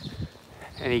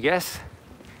 Any guess?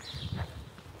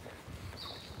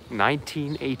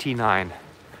 1989.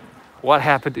 What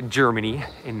happened in Germany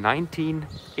in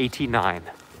 1989?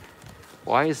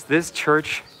 Why is this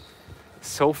church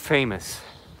so famous?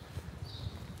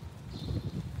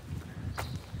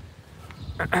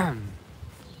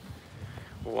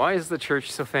 Why is the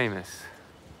church so famous?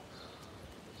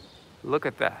 Look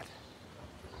at that.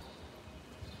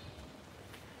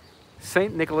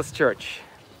 St. Nikolai Church.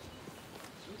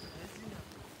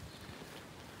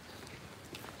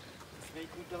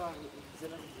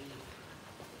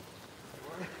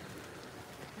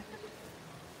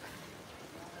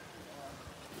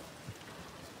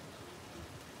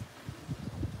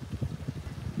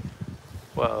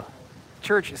 Well,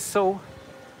 church is so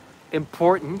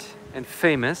important and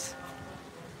famous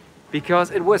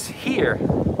because it was here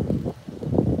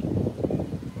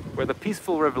where the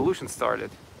peaceful revolution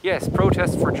started. Yes,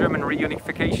 protest for German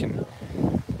reunification.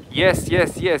 Yes,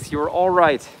 yes, yes, you're all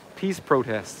right. Peace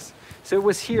protests. So it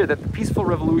was here that the peaceful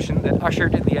revolution that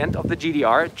ushered in the end of the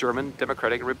GDR, German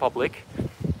Democratic Republic,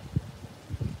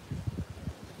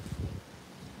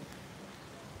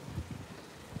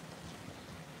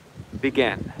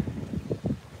 began.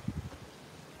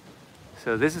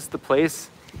 So this is the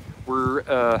place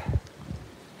where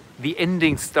the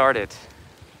ending started.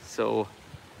 So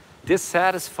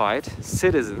dissatisfied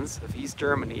citizens of East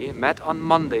Germany met on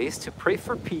Mondays to pray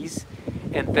for peace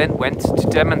and then went to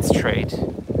demonstrate.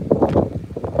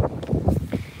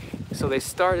 So they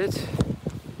started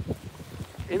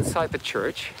inside the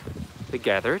church, they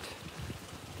gathered,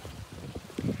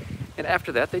 and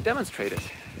after that they demonstrated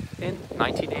in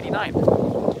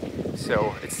 1989.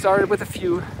 So it started with a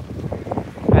few,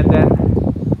 and then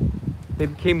they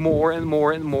became more and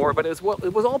more and more, but it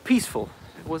was all peaceful.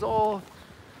 It was all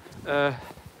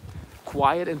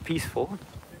quiet and peaceful.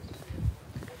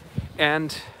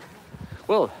 And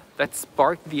well, that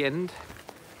sparked the end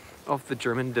of the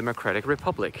German Democratic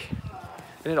Republic.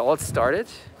 And it all started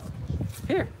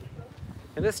here,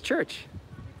 in this church,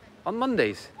 on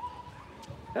Mondays.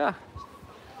 Yeah.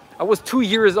 I was 2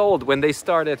 years old when they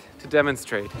started to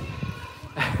demonstrate.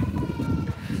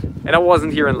 And I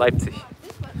wasn't here in Leipzig.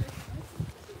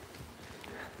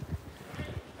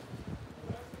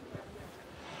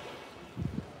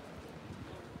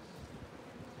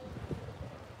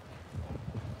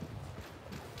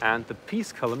 And the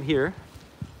peace column here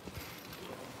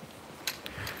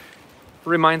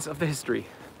reminds of the history.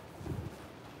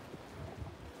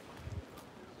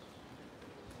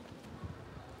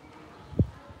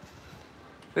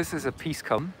 This is a peace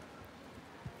column,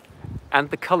 and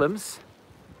the columns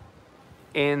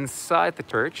inside the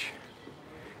church,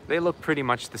 they look pretty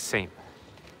much the same.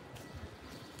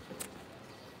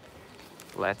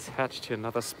 Let's head to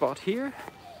another spot here.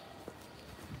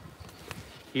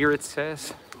 Here it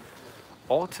says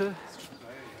Orte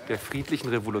der friedlichen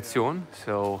Revolution,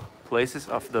 so places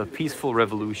of the peaceful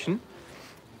revolution.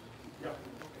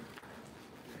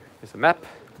 There's a map.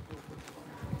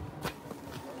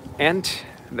 And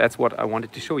that's what I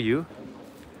wanted to show you.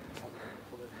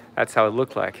 That's how it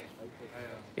looked like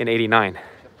in '89.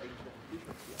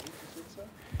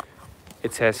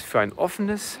 It says für ein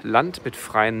offenes Land mit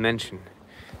freien Menschen.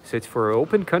 So it's for an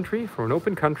open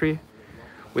country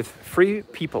with free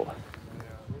people.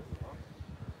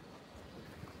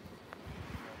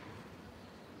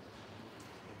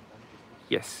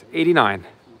 Yes, '89.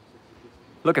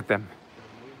 Look at them.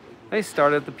 They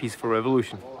started the peaceful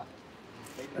revolution.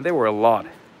 And there were a lot.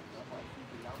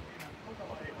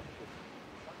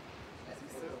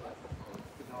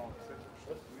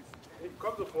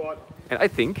 And I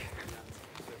think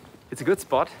it's a good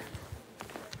spot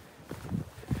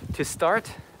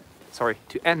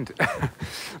to end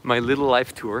my little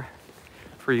life tour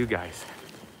for you guys.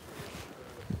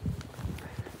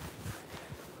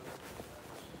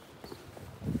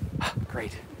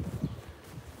 Great.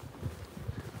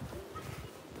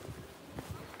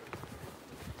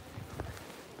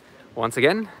 Once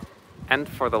again, and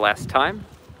for the last time,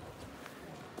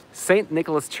 St.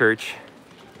 Nicholas Church.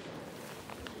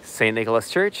 St. Nicholas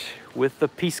Church with the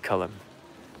peace column.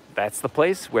 That's the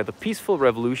place where the peaceful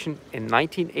revolution in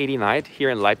 1989 here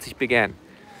in Leipzig began.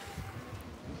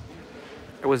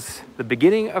 It was the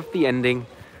beginning of the ending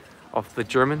of the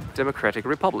German Democratic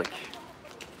Republic.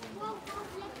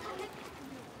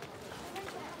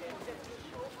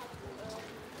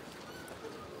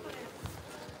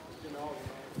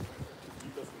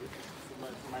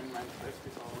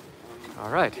 All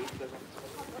right.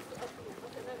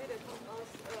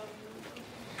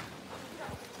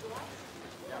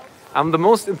 I'm the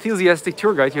most enthusiastic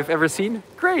tour guide you've ever seen?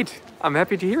 Great! I'm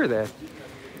happy to hear that.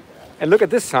 And look at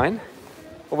this sign.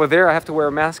 Over there I have to wear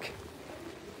a mask.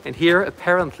 And here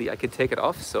apparently I can take it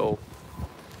off, so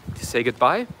to say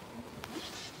goodbye.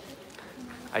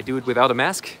 I do it without a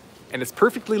mask and it's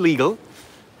perfectly legal.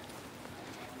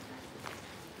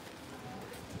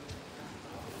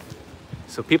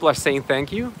 So people are saying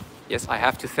thank you. Yes, I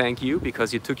have to thank you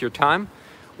because you took your time.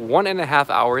 1.5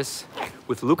 hours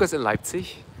with Lukas in Leipzig.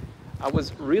 I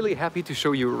was really happy to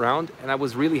show you around, and I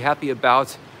was really happy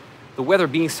about the weather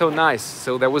being so nice.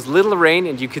 So there was little rain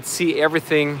and you could see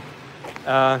everything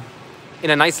in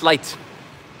a nice light.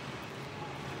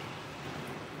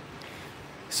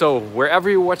 So wherever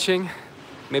you're watching,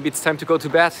 maybe it's time to go to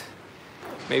bed.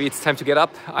 Maybe it's time to get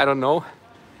up. I don't know.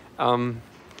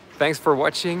 Thanks for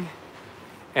watching.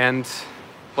 And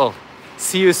well,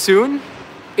 see you soon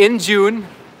in June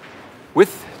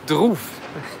with Droef.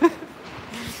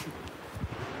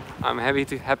 I'm happy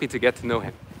to get to know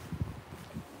him.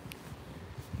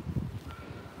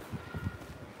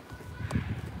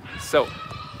 So,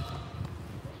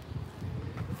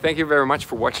 thank you very much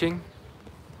for watching,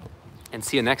 and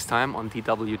see you next time on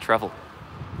DW Travel.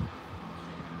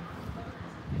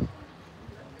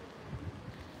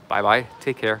 Bye bye,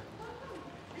 take care.